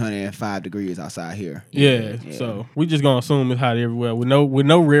is 305 degrees outside here. there. Yeah, so we just gonna assume it's hot everywhere with no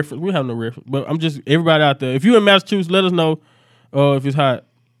reference. We have no reference, but I'm just everybody out there. If you're in Massachusetts, let us know if it's hot.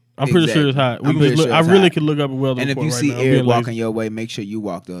 I'm pretty sure it's hot. I'm pretty sure I it's really hot. could look up a weather And if report you right see now. I'm Eric being lazy. walking your way, make sure you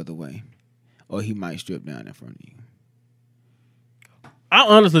walk the other way, or he might strip down in front of you. I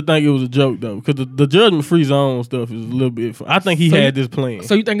honestly think it was a joke though, because the judgment free zone stuff is a little bit. I think he So had you- this plan.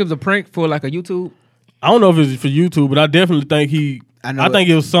 So you think it was a prank for like a YouTube? I don't know if it's for YouTube, but I definitely think he. I think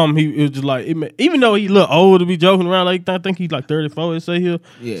it was something. It was just like even though he look old to be joking around, like I think he's like 34. They say here.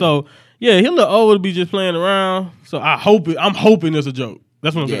 Yeah. So yeah, he look old to be just playing around. So I'm hoping it's a joke.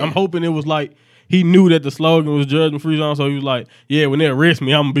 That's what I'm saying. Yeah. I'm hoping it was like he knew that the slogan was judgment free zone, so he was like, yeah, when they arrest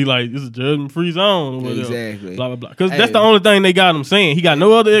me, I'm gonna be like, this is judgment free zone. Or whatever. Exactly. Blah blah blah. Because Hey. that's the only thing they got him saying. He got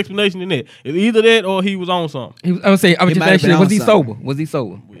no other explanation than that. It's either that or he was on something. I was He just might have asking, been was on he something. sober? Was he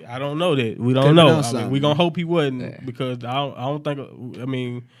sober? I don't know that. We don't Could've know. been on I mean, something. we gonna hope he wasn't Yeah. because I don't think. I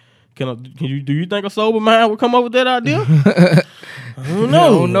mean, do you think a sober mind would come up with that idea? I don't know. I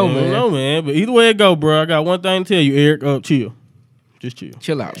don't know, man. man. But either way it go, bro, I got one thing to tell you, Eric. Chill. Just chill.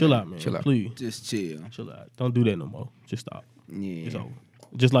 Chill out. Chill out, man. Chill out. Please. Just chill. Chill out. Don't do that no more. Just stop. Yeah. It's over.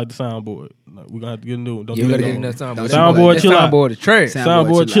 Just like the soundboard. Like, we're gonna have to get a new one. Don't You do gotta that get no another more. soundboard. Soundboard, That chill out. soundboard is trash. Sound-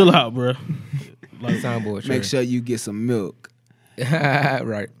 Soundboard, chill chill out, bro. Like, Soundboard trash. Make sure you get some milk.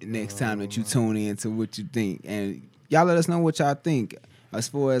 Right. next time that you tune in to What You Think, and y'all let us know what y'all think as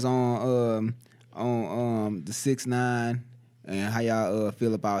far as on the 6ix9ine and how y'all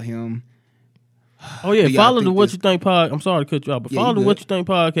feel about him. Oh yeah, Do y'all follow the think What this- You Think pod. I'm sorry to cut you off, but Yeah, follow you the good. What You Think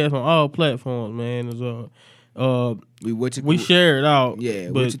podcast on all platforms, man. We We share it out. Yeah,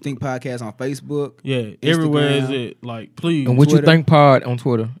 but What You Think podcast on Facebook. yeah, everywhere is Instagram. it like please. And What Twitter. You Think Pod on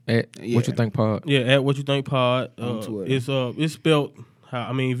Twitter at Yeah. What You Think Pod. Yeah, at What You Think pod. On Twitter. It's spelled how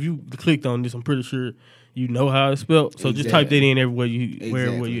I mean, if you clicked on this, I'm pretty sure you know how it's spelled. So just type that in everywhere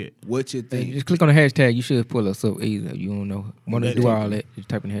wherever you at. What You Think? Just click on the hashtag. You should pull us up easy. You don't know. Want to do all that? Just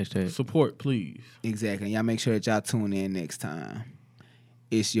type in the hashtag. Support, please. Exactly. And y'all make sure that y'all tune in next time.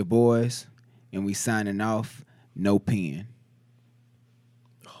 It's your boys, and we signing off. No pen.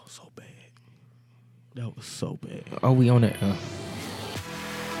 Oh, so bad. That was so bad. Oh, we on that.